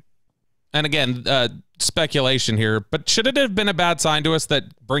one time. And again, speculation here, but should it have been a bad sign to us that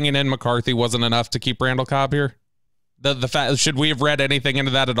bringing in McCarthy wasn't enough to keep Randall Cobb here? The fact, should we have read anything into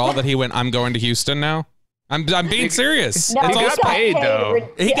that at all, that he went, I'm going to Houston now? I'm being serious. No, he got paid though.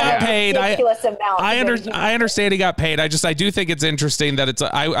 He got paid. I understand he got paid. I do think it's interesting that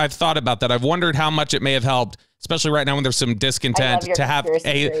I've thought about that. I've wondered how much it may have helped, especially right now when there's some discontent, to have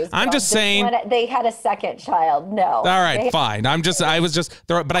I'm just saying they had a second child. No. All right, fine.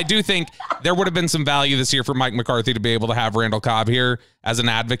 But I do think there would have been some value this year for Mike McCarthy to be able to have Randall Cobb here as an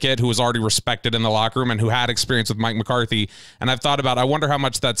advocate who was already respected in the locker room and who had experience with Mike McCarthy. And I've thought about, I wonder how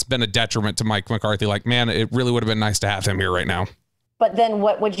much that's been a detriment to Mike McCarthy. Like, man, it really would have been nice to have him here right now. But then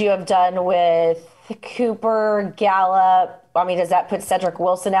what would you have done with Cooper, Gallup? I mean, does that put Cedric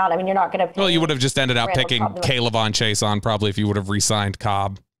Wilson out? I mean, you're not going to. Well, you would have just ended up picking Kaylavon Chase on probably if you would have re-signed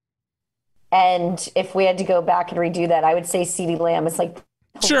Cobb. And if we had to go back and redo that, I would say CeeDee Lamb is like.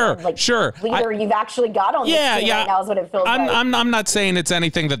 Sure. Leader you've actually got on this team right now is what it feels like. I'm not saying it's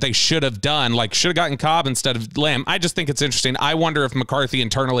anything that they should have done, like should have gotten Cobb instead of Lamb. I just think it's interesting. I wonder if McCarthy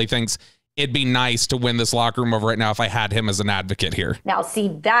internally thinks it'd be nice to win this locker room over right now if I had him as an advocate here. Now, see,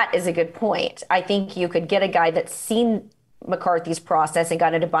 that is a good point. I think you could get a guy that's seen McCarthy's process and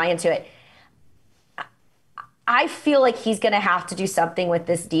got him to buy into it. I feel like he's going to have to do something with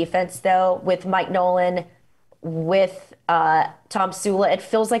this defense, though, with Mike Nolan, with Tom Sula. It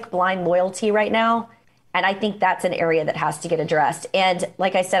feels like blind loyalty right now. And I think that's an area that has to get addressed. And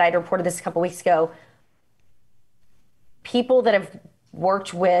like I said, I'd reported this a couple weeks ago. People that have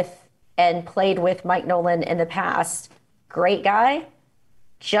worked with and played with Mike Nolan in the past, great guy,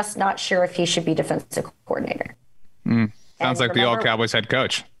 just not sure if he should be defensive coordinator. Sounds like the old Cowboys head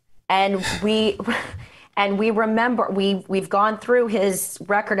coach. And we remember we've gone through his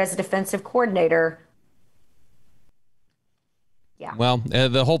record as a defensive coordinator. Yeah. Well,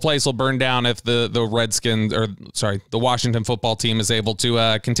 the whole place will burn down if the Washington football team is able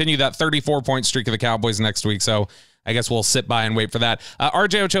to continue that 34-point streak of the Cowboys next week. So I guess we'll sit by and wait for that.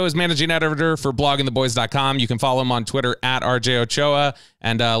 RJ Ochoa is managing editor for bloggingtheboys.com. You can follow him on Twitter at RJ Ochoa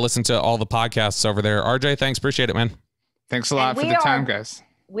and listen to all the podcasts over there. RJ, thanks. Appreciate it, man. Thanks a lot for the time, guys.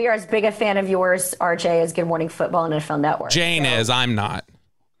 We are as big a fan of yours, RJ, as Good Morning Football and NFL Network. Jane is. I'm not.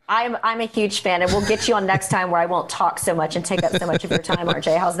 I'm a huge fan, and we'll get you on next time where I won't talk so much and take up so much of your time,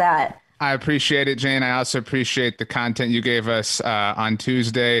 RJ. How's that? I appreciate it, Jane. I also appreciate the content you gave us on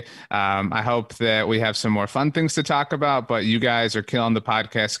Tuesday. I hope that we have some more fun things to talk about, but you guys are killing the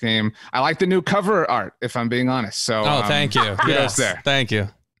podcast game. I like the new cover art, if I'm being honest. So, thank you. Yes, there. Thank you.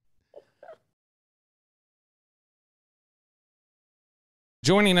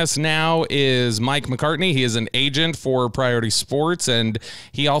 Joining us now is Mike McCartney. He is an agent for Priority Sports, and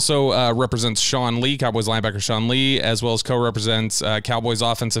he also represents Sean Lee, Cowboys linebacker Sean Lee, as well as co-represents Cowboys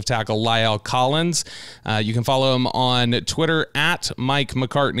offensive tackle Lyle Collins. You can follow him on Twitter at Mike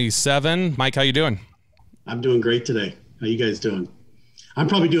McCartney7. Mike, how you doing? I'm doing great today. How you guys doing? I'm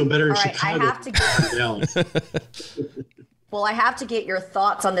probably doing better in Chicago. Well, I have to get your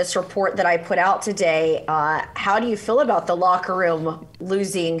thoughts on this report that I put out today. How do you feel about the locker room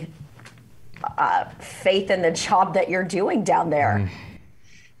losing faith in the job that you're doing down there?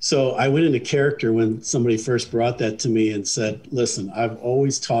 So I went into character when somebody first brought that to me and said, listen, I've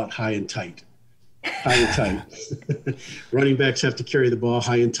always taught high and tight. High and tight. Running backs have to carry the ball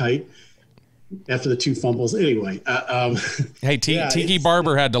high and tight after the 2 fumbles. Anyway. Hey, Tiki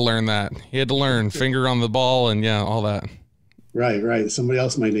Barber had to learn that. He had to learn finger on the ball and all that. Right. Somebody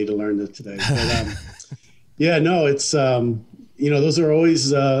else might need to learn that today. But, it's, those are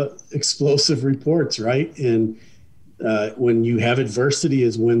always explosive reports, right? And when you have adversity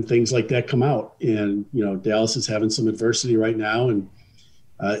is when things like that come out. And, Dallas is having some adversity right now, and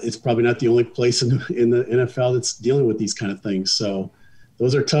it's probably not the only place in the NFL that's dealing with these kind of things. So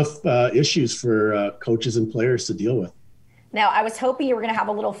those are tough issues for coaches and players to deal with. Now, I was hoping you were going to have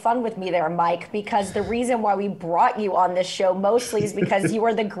a little fun with me there, Mike, because the reason why we brought you on this show mostly is because you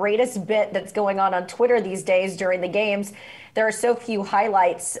are the greatest bit that's going on Twitter these days during the games. There are so few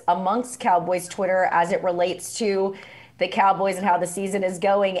highlights amongst Cowboys Twitter as it relates to the Cowboys and how the season is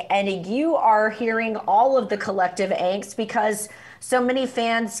going. And you are hearing all of the collective angst because so many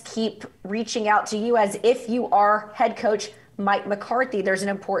fans keep reaching out to you as if you are head coach Mike McCarthy. There's an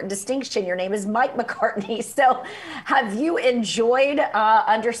important distinction. Your name is Mike McCartney. So have you enjoyed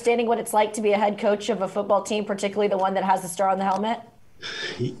understanding what it's like to be a head coach of a football team, particularly the one that has the star on the helmet?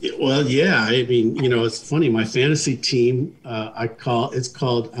 Well, yeah. I mean, it's funny. My fantasy team, it's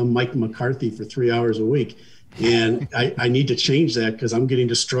called I'm Mike McCarthy for 3 hours a week. And I need to change that because I'm getting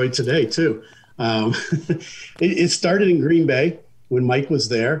destroyed today too. It started in Green Bay when Mike was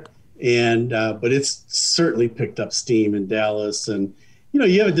there. And but it's certainly picked up steam in Dallas. And,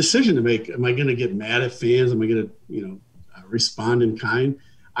 you have a decision to make. Am I going to get mad at fans? Am I going to, respond in kind?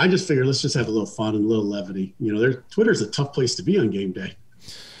 I just figured let's just have a little fun and a little levity. Twitter's a tough place to be on game day.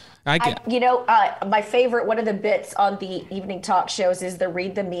 My favorite, one of the bits on the evening talk shows is the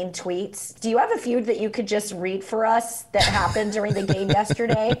read the mean tweets. Do you have a few that you could just read for us that happened during the game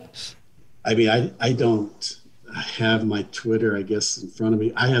yesterday? I mean, I don't have my Twitter, I guess, in front of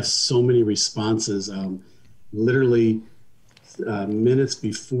me. I have so many responses. Literally minutes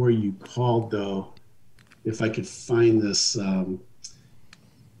before you called, though, if I could find this,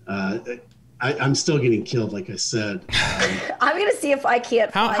 I'm still getting killed, like I said. I'm going to see if I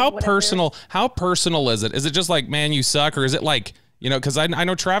can't find how personal is it? Is it just like, man, you suck? Or is it like, because I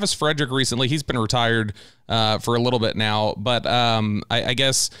know Travis Frederick recently, he's been retired for a little bit now. But I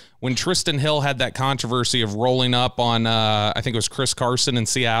guess when Tristan Hill had that controversy of rolling up on, I think it was Chris Carson in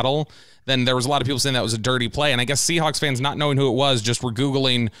Seattle, then there was a lot of people saying that was a dirty play. And I guess Seahawks fans, not knowing who it was, just were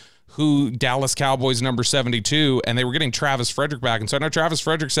Googling who Dallas Cowboys number 72, and they were getting Travis Frederick back. And so I know Travis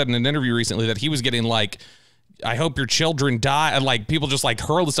Frederick said in an interview recently that he was getting like, I hope your children die. And like people just like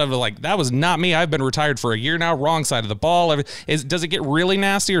hurl the stuff like, that was not me. I've been retired for a year now. Wrong side of the ball. Does it get really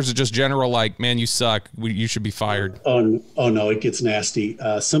nasty, or is it just general like, man, you suck, you should be fired? Oh no, it gets nasty.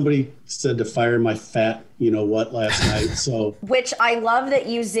 Somebody said to fire my fat, last night. So which I love that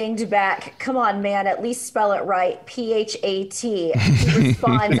you zinged back. Come on, man, at least spell it right. PHAT. He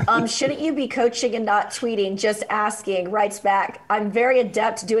responds, shouldn't you be coaching and not tweeting? Just asking. Writes back, I'm very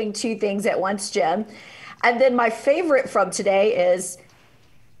adept doing two things at once, Jim. And then my favorite from today is,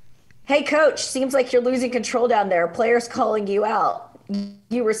 hey, coach, seems like you're losing control down there. Players calling you out.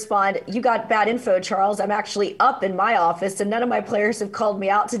 You respond, you got bad info, Charles. I'm actually up in my office, and none of my players have called me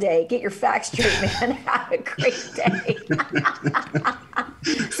out today. Get your facts straight, man. Have a great day.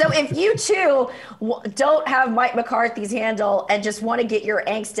 So if you, too, don't have Mike McCarthy's handle and just want to get your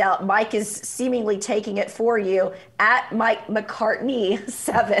angst out, Mike is seemingly taking it for you at Mike McCartney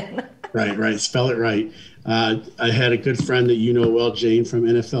 7. Right. Spell it right. I had a good friend that you know well, Jane, from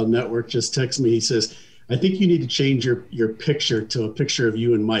NFL Network, just text me. He says, I think you need to change your picture to a picture of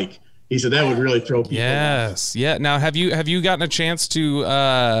you and Mike. He said that would really throw people off. Yeah. Now, have you gotten a chance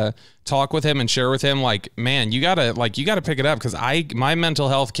to talk with him and share with him, like, man, you gotta pick it up, because my mental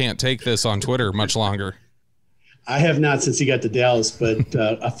health can't take this on Twitter much longer. I have not since he got to Dallas, but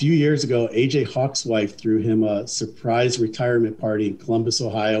a few years ago, AJ Hawk's wife threw him a surprise retirement party in Columbus,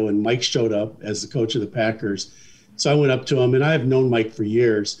 Ohio, and Mike showed up as the coach of the Packers. So I went up to him, and I have known Mike for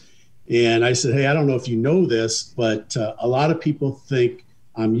years. And I said, hey, I don't know if you know this, but a lot of people think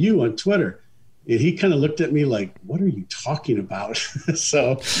I'm you on Twitter. And he kind of looked at me like, what are you talking about?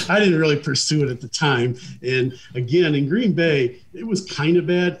 So I didn't really pursue it at the time. And again, in Green Bay, it was kind of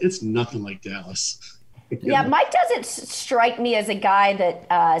bad. It's nothing like Dallas. Yeah, Mike doesn't strike me as a guy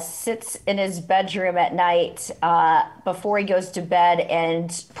that sits in his bedroom at night before he goes to bed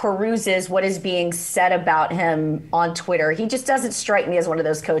and peruses what is being said about him on Twitter. He just doesn't strike me as one of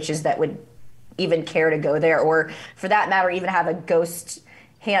those coaches that would even care to go there, or for that matter, even have a ghost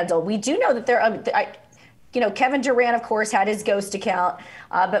handle. We do know that Kevin Durant, of course, had his ghost account,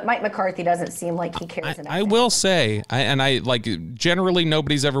 but Mike McCarthy doesn't seem like he cares enough. I will say, generally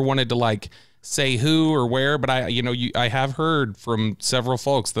nobody's ever wanted to say who or where, but I have heard from several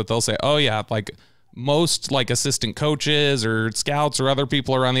folks that they'll say, oh yeah, most assistant coaches or scouts or other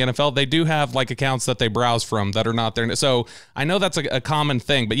people around the NFL, they do have accounts that they browse from that are not there. So I know that's a common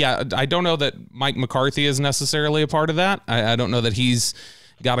thing, but yeah, I don't know that Mike McCarthy is necessarily a part of that. I don't know that he's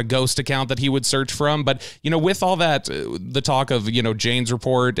got a ghost account that he would search from, but with all that, the talk of, Jane's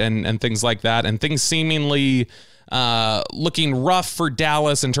report and things like that, and things seemingly looking rough for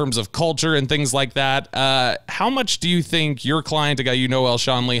Dallas in terms of culture and things like that. How much do you think your client, a guy you know well,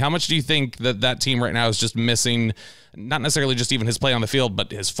 Sean Lee, how much do you think that team right now is just missing, not necessarily just even his play on the field,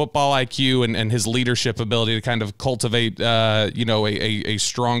 but his football IQ and his leadership ability to kind of cultivate, a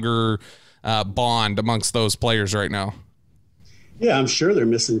stronger bond amongst those players right now? Yeah, I'm sure they're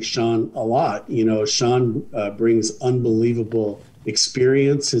missing Sean a lot. Sean brings unbelievable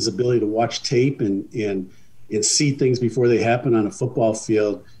experience, his ability to watch tape and see things before they happen on a football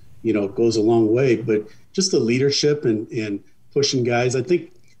field, goes a long way. But just the leadership and pushing guys, I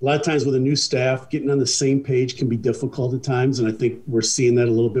think a lot of times with a new staff, getting on the same page can be difficult at times. And I think we're seeing that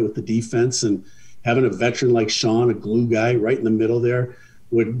a little bit with the defense, and having a veteran like Sean, a glue guy right in the middle there,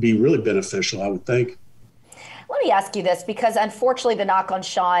 would be really beneficial, I would think. Let me ask you this, because unfortunately the knock on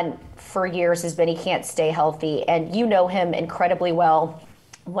Sean for years has been he can't stay healthy, and you know him incredibly well.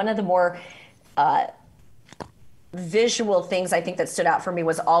 One of the more visual things I think that stood out for me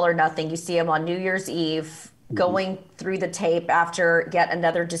was All or Nothing. You see him on New Year's Eve going through the tape after yet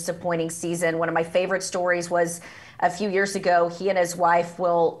another disappointing season. One of my favorite stories was a few years ago, he and his wife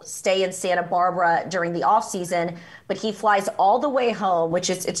will stay in Santa Barbara during the off season, but he flies all the way home,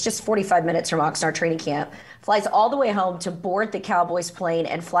 it's just 45 minutes from Oxnard training camp, flies all the way home to board the Cowboys plane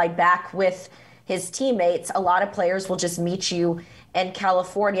and fly back with his teammates. A lot of players will just meet you in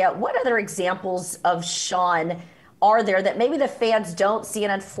California. What other examples of Sean are there that maybe the fans don't see?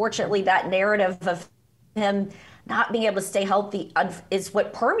 And unfortunately, that narrative of him not being able to stay healthy is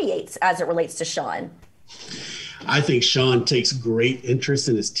what permeates as it relates to Sean. I think Sean takes great interest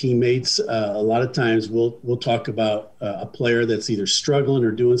in his teammates. A lot of times we'll talk about a player that's either struggling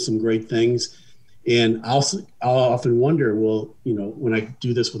or doing some great things. And I'll often wonder, when I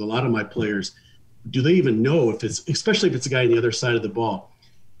do this with a lot of my players, do they even know especially if it's a guy on the other side of the ball?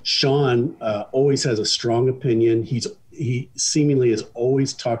 Sean always has a strong opinion. He seemingly has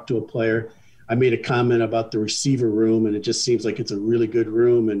always talked to a player. I made a comment about the receiver room, and it just seems like it's a really good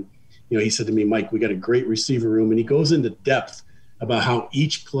room. And he said to me, Mike, we got a great receiver room. And he goes into depth about how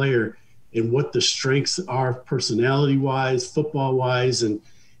each player and what the strengths are personality-wise, football-wise. And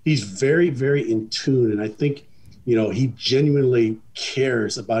he's very, very in tune. And I think, he genuinely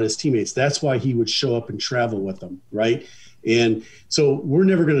cares about his teammates. That's why he would show up and travel with them, right? And so we're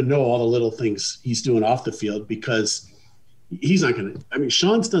never going to know all the little things he's doing off the field, because he's not going to –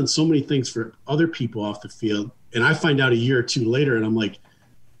 Sean's done so many things for other people off the field. And I find out a year or two later, and I'm like,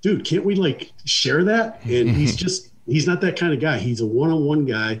 dude, can't we share that? And he's not that kind of guy. He's a one-on-one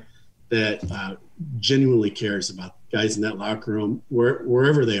guy that genuinely cares about guys in that locker room,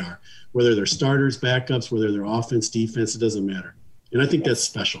 wherever they are, whether they're starters, backups, whether they're offense, defense, it doesn't matter. And I think that's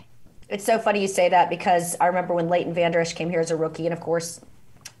special. It's so funny you say that, because I remember when Leighton Vander Esch came here as a rookie, and of course,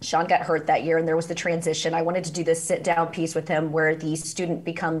 Sean got hurt that year and there was the transition. I wanted to do this sit-down piece with him where the student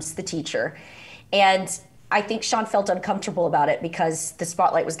becomes the teacher. And I think Sean felt uncomfortable about it because the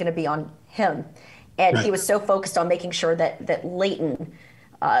spotlight was going to be on him. And He was so focused on making sure that Leighton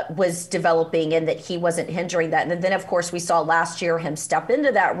was developing and that he wasn't hindering that. And then, of course, we saw last year him step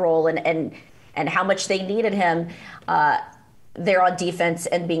into that role and how much they needed him there on defense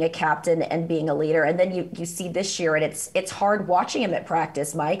and being a captain and being a leader. And then you see this year, and it's hard watching him at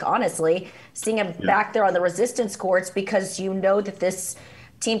practice, Mike, honestly, seeing him back there on the resistance courts, because that this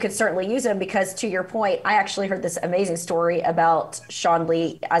team could certainly use him. Because to your point, I actually heard this amazing story about Sean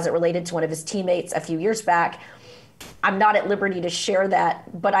Lee as it related to one of his teammates a few years back. I'm not at liberty to share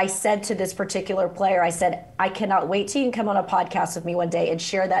that, but I said to this particular player, I said, I cannot wait till you can come on a podcast with me one day and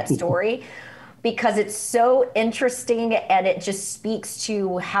share that story because it's so interesting and it just speaks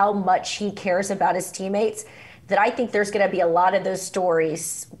to how much he cares about his teammates, that I think there's going to be a lot of those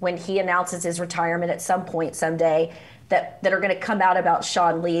stories when he announces his retirement at some point someday that are going to come out about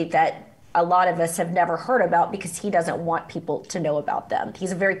Sean Lee that a lot of us have never heard about, because he doesn't want people to know about them.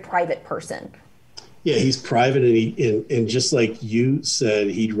 He's a very private person. Yeah, he's private, and just like you said,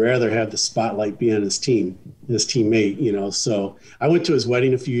 he'd rather have the spotlight be on his teammate. So I went to his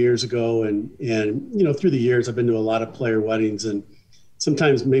wedding a few years ago, and through the years I've been to a lot of player weddings, and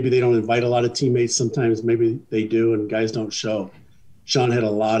sometimes maybe they don't invite a lot of teammates, sometimes maybe they do, and guys don't show. Sean had a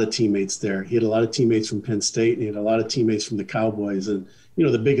lot of teammates there. He had a lot of teammates from Penn State, and he had a lot of teammates from the Cowboys, and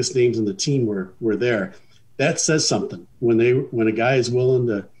the biggest names in the team were there. That says something when a guy is willing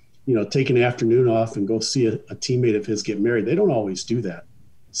to take an afternoon off and go see a teammate of his get married. They don't always do that.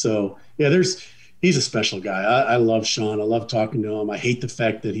 So yeah, he's a special guy. I love Sean. I love talking to him. I hate the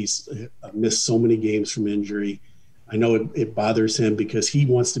fact that he's missed so many games from injury. I know it bothers him because he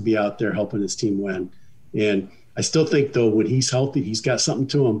wants to be out there helping his team win. And I still think though, when he's healthy, he's got something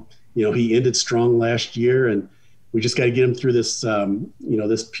to him. He ended strong last year, and we just got to get him through this,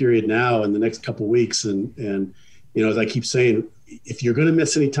 this period now in the next couple of weeks. And, as I keep saying, if you're going to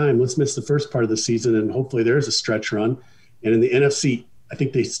miss any time, let's miss the first part of the season. And hopefully there is a stretch run. And in the NFC, I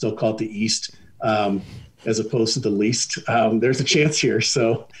think they still call it the East as opposed to the least. There's a chance here.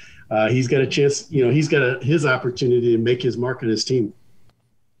 So he's got a chance, he's got his opportunity to make his mark on his team.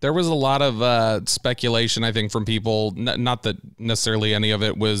 There was a lot of speculation, I think, from people, not that necessarily any of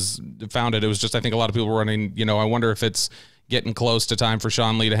it was founded. It was just, I think a lot of people were running, I wonder if it's getting close to time for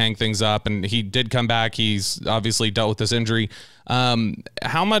Sean Lee to hang things up. And he did come back. He's obviously dealt with this injury.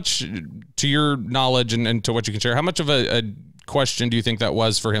 How much, to your knowledge and to what you can share, how much of a question do you think that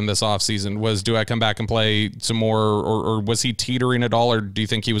was for him this offseason? Was, do I come back and play some more, or was he teetering at all? Or do you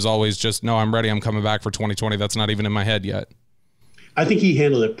think he was always just, no, I'm ready, I'm coming back for 2020. That's not even in my head yet. I think he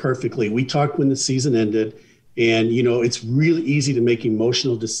handled it perfectly. We talked when the season ended, and, it's really easy to make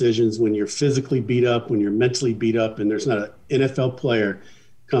emotional decisions when you're physically beat up, when you're mentally beat up, and there's not an NFL player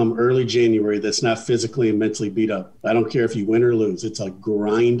come early January that's not physically and mentally beat up. I don't care if you win or lose. It's a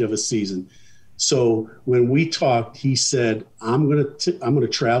grind of a season. So when we talked, he said, I'm going to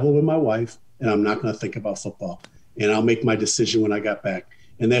travel with my wife, and I'm not going to think about football, and I'll make my decision when I got back.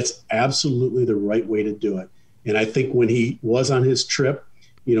 And that's absolutely the right way to do it. And I think when he was on his trip,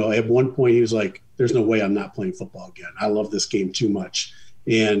 at one point he was like, there's no way I'm not playing football again. I love this game too much.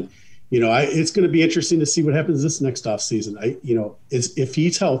 And, it's going to be interesting to see what happens this next offseason. If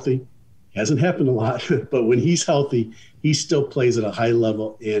he's healthy, hasn't happened a lot, but when he's healthy, he still plays at a high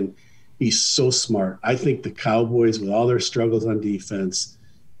level, and he's so smart. I think the Cowboys, with all their struggles on defense,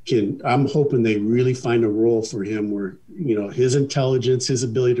 I'm hoping they really find a role for him where, his intelligence, his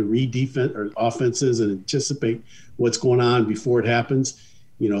ability to read defense or offenses and anticipate what's going on before it happens,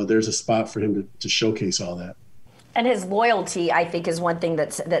 there's a spot for him to showcase all that. And his loyalty, I think, is one thing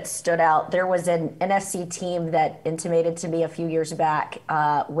that stood out. There was an NFC team that intimated to me a few years back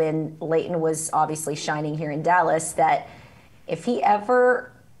when Leighton was obviously shining here in Dallas, that if he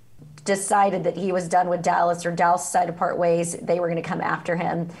ever decided that he was done with Dallas or Dallas decided to part ways, they were going to come after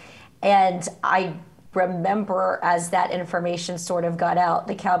him. And I remember as that information sort of got out,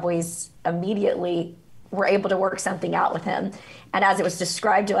 the Cowboys immediately were able to work something out with him. And as it was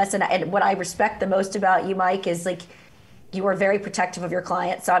described to us, and what I respect the most about you, Mike, is like you are very protective of your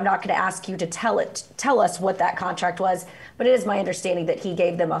client. So I'm not going to ask you to tell us what that contract was, but it is my understanding that he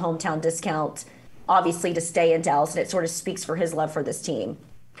gave them a hometown discount, obviously, to stay in Dallas, and it sort of speaks for his love for this team.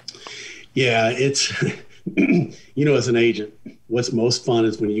 Yeah, it's, as an agent, what's most fun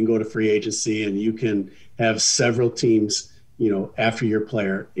is when you can go to free agency and you can have several teams, after your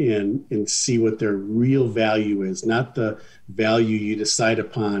player and see what their real value is, not the value you decide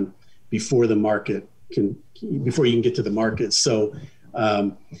upon before before you can get to the market. So,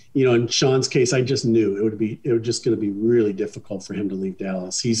 in Sean's case, I just knew it was just going to be really difficult for him to leave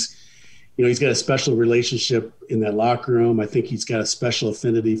Dallas. He's got a special relationship in that locker room. I think he's got a special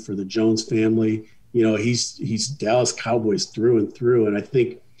affinity for the Jones family. He's Dallas Cowboys through and through. And I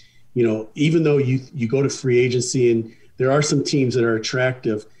think, even though you go to free agency and there are some teams that are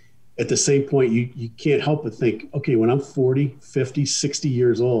attractive, at the same point, you can't help but think, okay, when I'm 40, 50, 60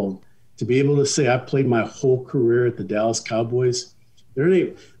 years old, to be able to say I played my whole career at the Dallas Cowboys,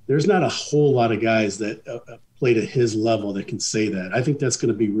 there's not a whole lot of guys that played at his level that can say that. I think that's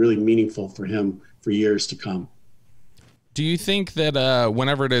going to be really meaningful for him for years to come. Do you think that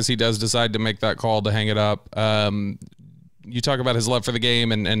whenever it is he does decide to make that call to hang it up, you talk about his love for the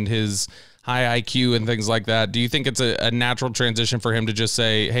game and his high IQ and things like that. Do you think it's a natural transition for him to just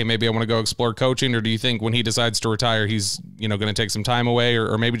say, hey, maybe I want to go explore coaching? Or do you think when he decides to retire, he's going to take some time away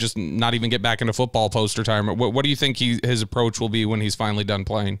or maybe just not even get back into football post-retirement? What do you think his approach will be when he's finally done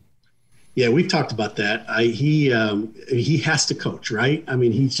playing? Yeah, we've talked about that. He has to coach, right? I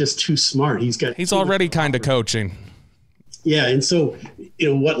mean, he's just too smart. He's already kind of coaching. Yeah, and so,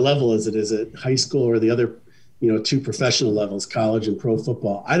 what level is it? Is it high school or the other, two professional levels, college and pro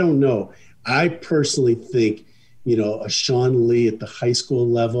football? I don't know. I personally think, a Sean Lee at the high school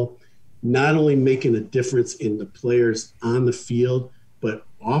level, not only making a difference in the players on the field, but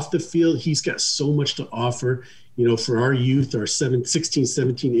off the field, he's got so much to offer. For our youth, our 16,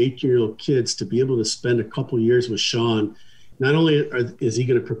 17, 18-year-old kids to be able to spend a couple of years with Sean, not only is he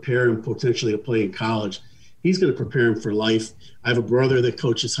going to prepare him potentially to play in college, he's going to prepare him for life. I have a brother that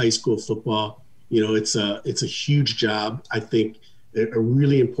coaches high school football. It's a huge job. I think a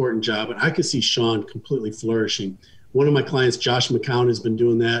really important job, and I could see Sean completely flourishing. One of my clients, Josh McCown, has been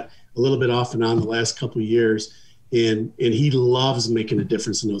doing that a little bit off and on the last couple of years, and he loves making a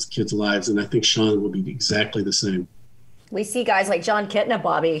difference in those kids' lives, and I think Sean will be exactly the same. We see guys like John Kitna,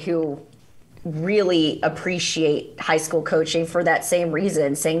 Bobby, who really appreciate high school coaching for that same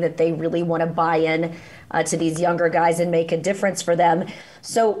reason, saying that they really want to buy in to these younger guys and make a difference for them.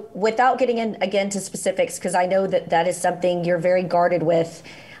 So without getting in again to specifics, because I know that that is something you're very guarded with,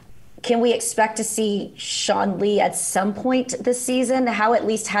 can we expect to see Sean Lee at some point this season? How at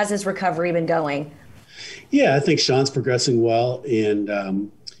least has his recovery been going? Yeah, I think Sean's progressing well,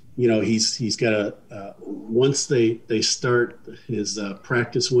 and he's got once they start his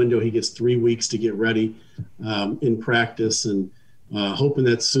practice window, he gets 3 weeks to get ready in practice, and hoping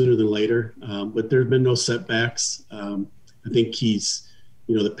that's sooner than later. But there's been no setbacks. I think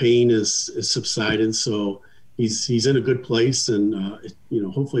the pain is subsided, so he's in a good place, and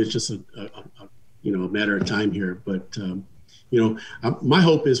hopefully it's just a matter of time here. But my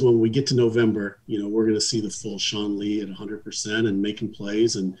hope is when we get to November, we're going to see the full Sean Lee at 100% and making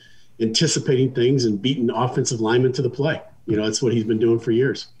plays and anticipating things and beating offensive linemen to the play. That's what he's been doing for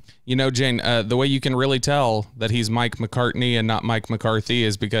years. Jane, the way you can really tell that he's Mike McCartney and not Mike McCarthy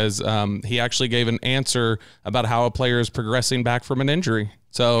is because he actually gave an answer about how a player is progressing back from an injury.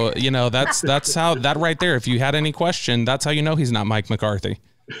 So, that's how that right there. If you had any question, that's how you know he's not Mike McCarthy.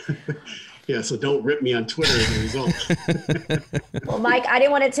 Yeah, so don't rip me on Twitter as a result. Well, Mike, I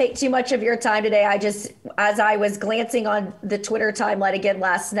didn't want to take too much of your time today. As I was glancing on the Twitter timeline again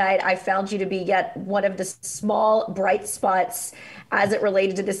last night, I found you to be yet one of the small bright spots as it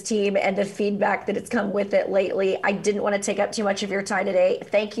related to this team and the feedback that it's come with it lately. I didn't want to take up too much of your time today.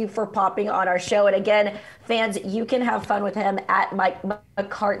 Thank you for popping on our show. And again, fans, you can have fun with him at Mike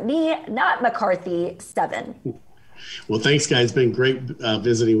McCartney, not McCarthy 7. Well, thanks, guys. It's been great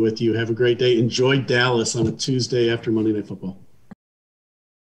visiting with you. Have a great day. Enjoy Dallas on a Tuesday after Monday Night Football.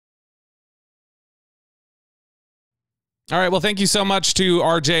 All right. Well, thank you so much to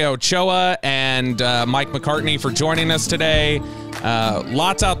RJ Ochoa and Mike McCartney for joining us today.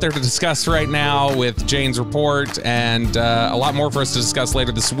 Lots out there to discuss right now with Jane's report, and a lot more for us to discuss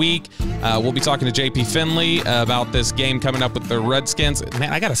later this week. We'll be talking to JP Finley about this game coming up with the Redskins.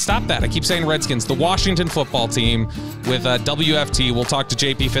 Man, I got to stop that. I keep saying Redskins. The Washington football team with WFT. We'll talk to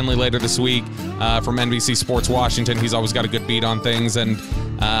JP Finley later this week from NBC Sports Washington. He's always got a good beat on things, and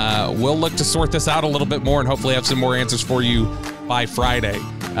we'll look to sort this out a little bit more and hopefully have some more answers for you by Friday.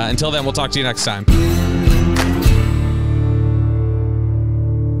 Until then, we'll talk to you next time.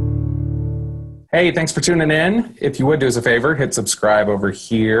 Hey, thanks for tuning in. If you would do us a favor, hit subscribe over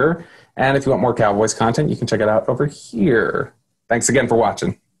here. And if you want more Cowboys content, you can check it out over here. Thanks again for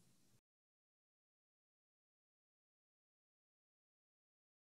watching.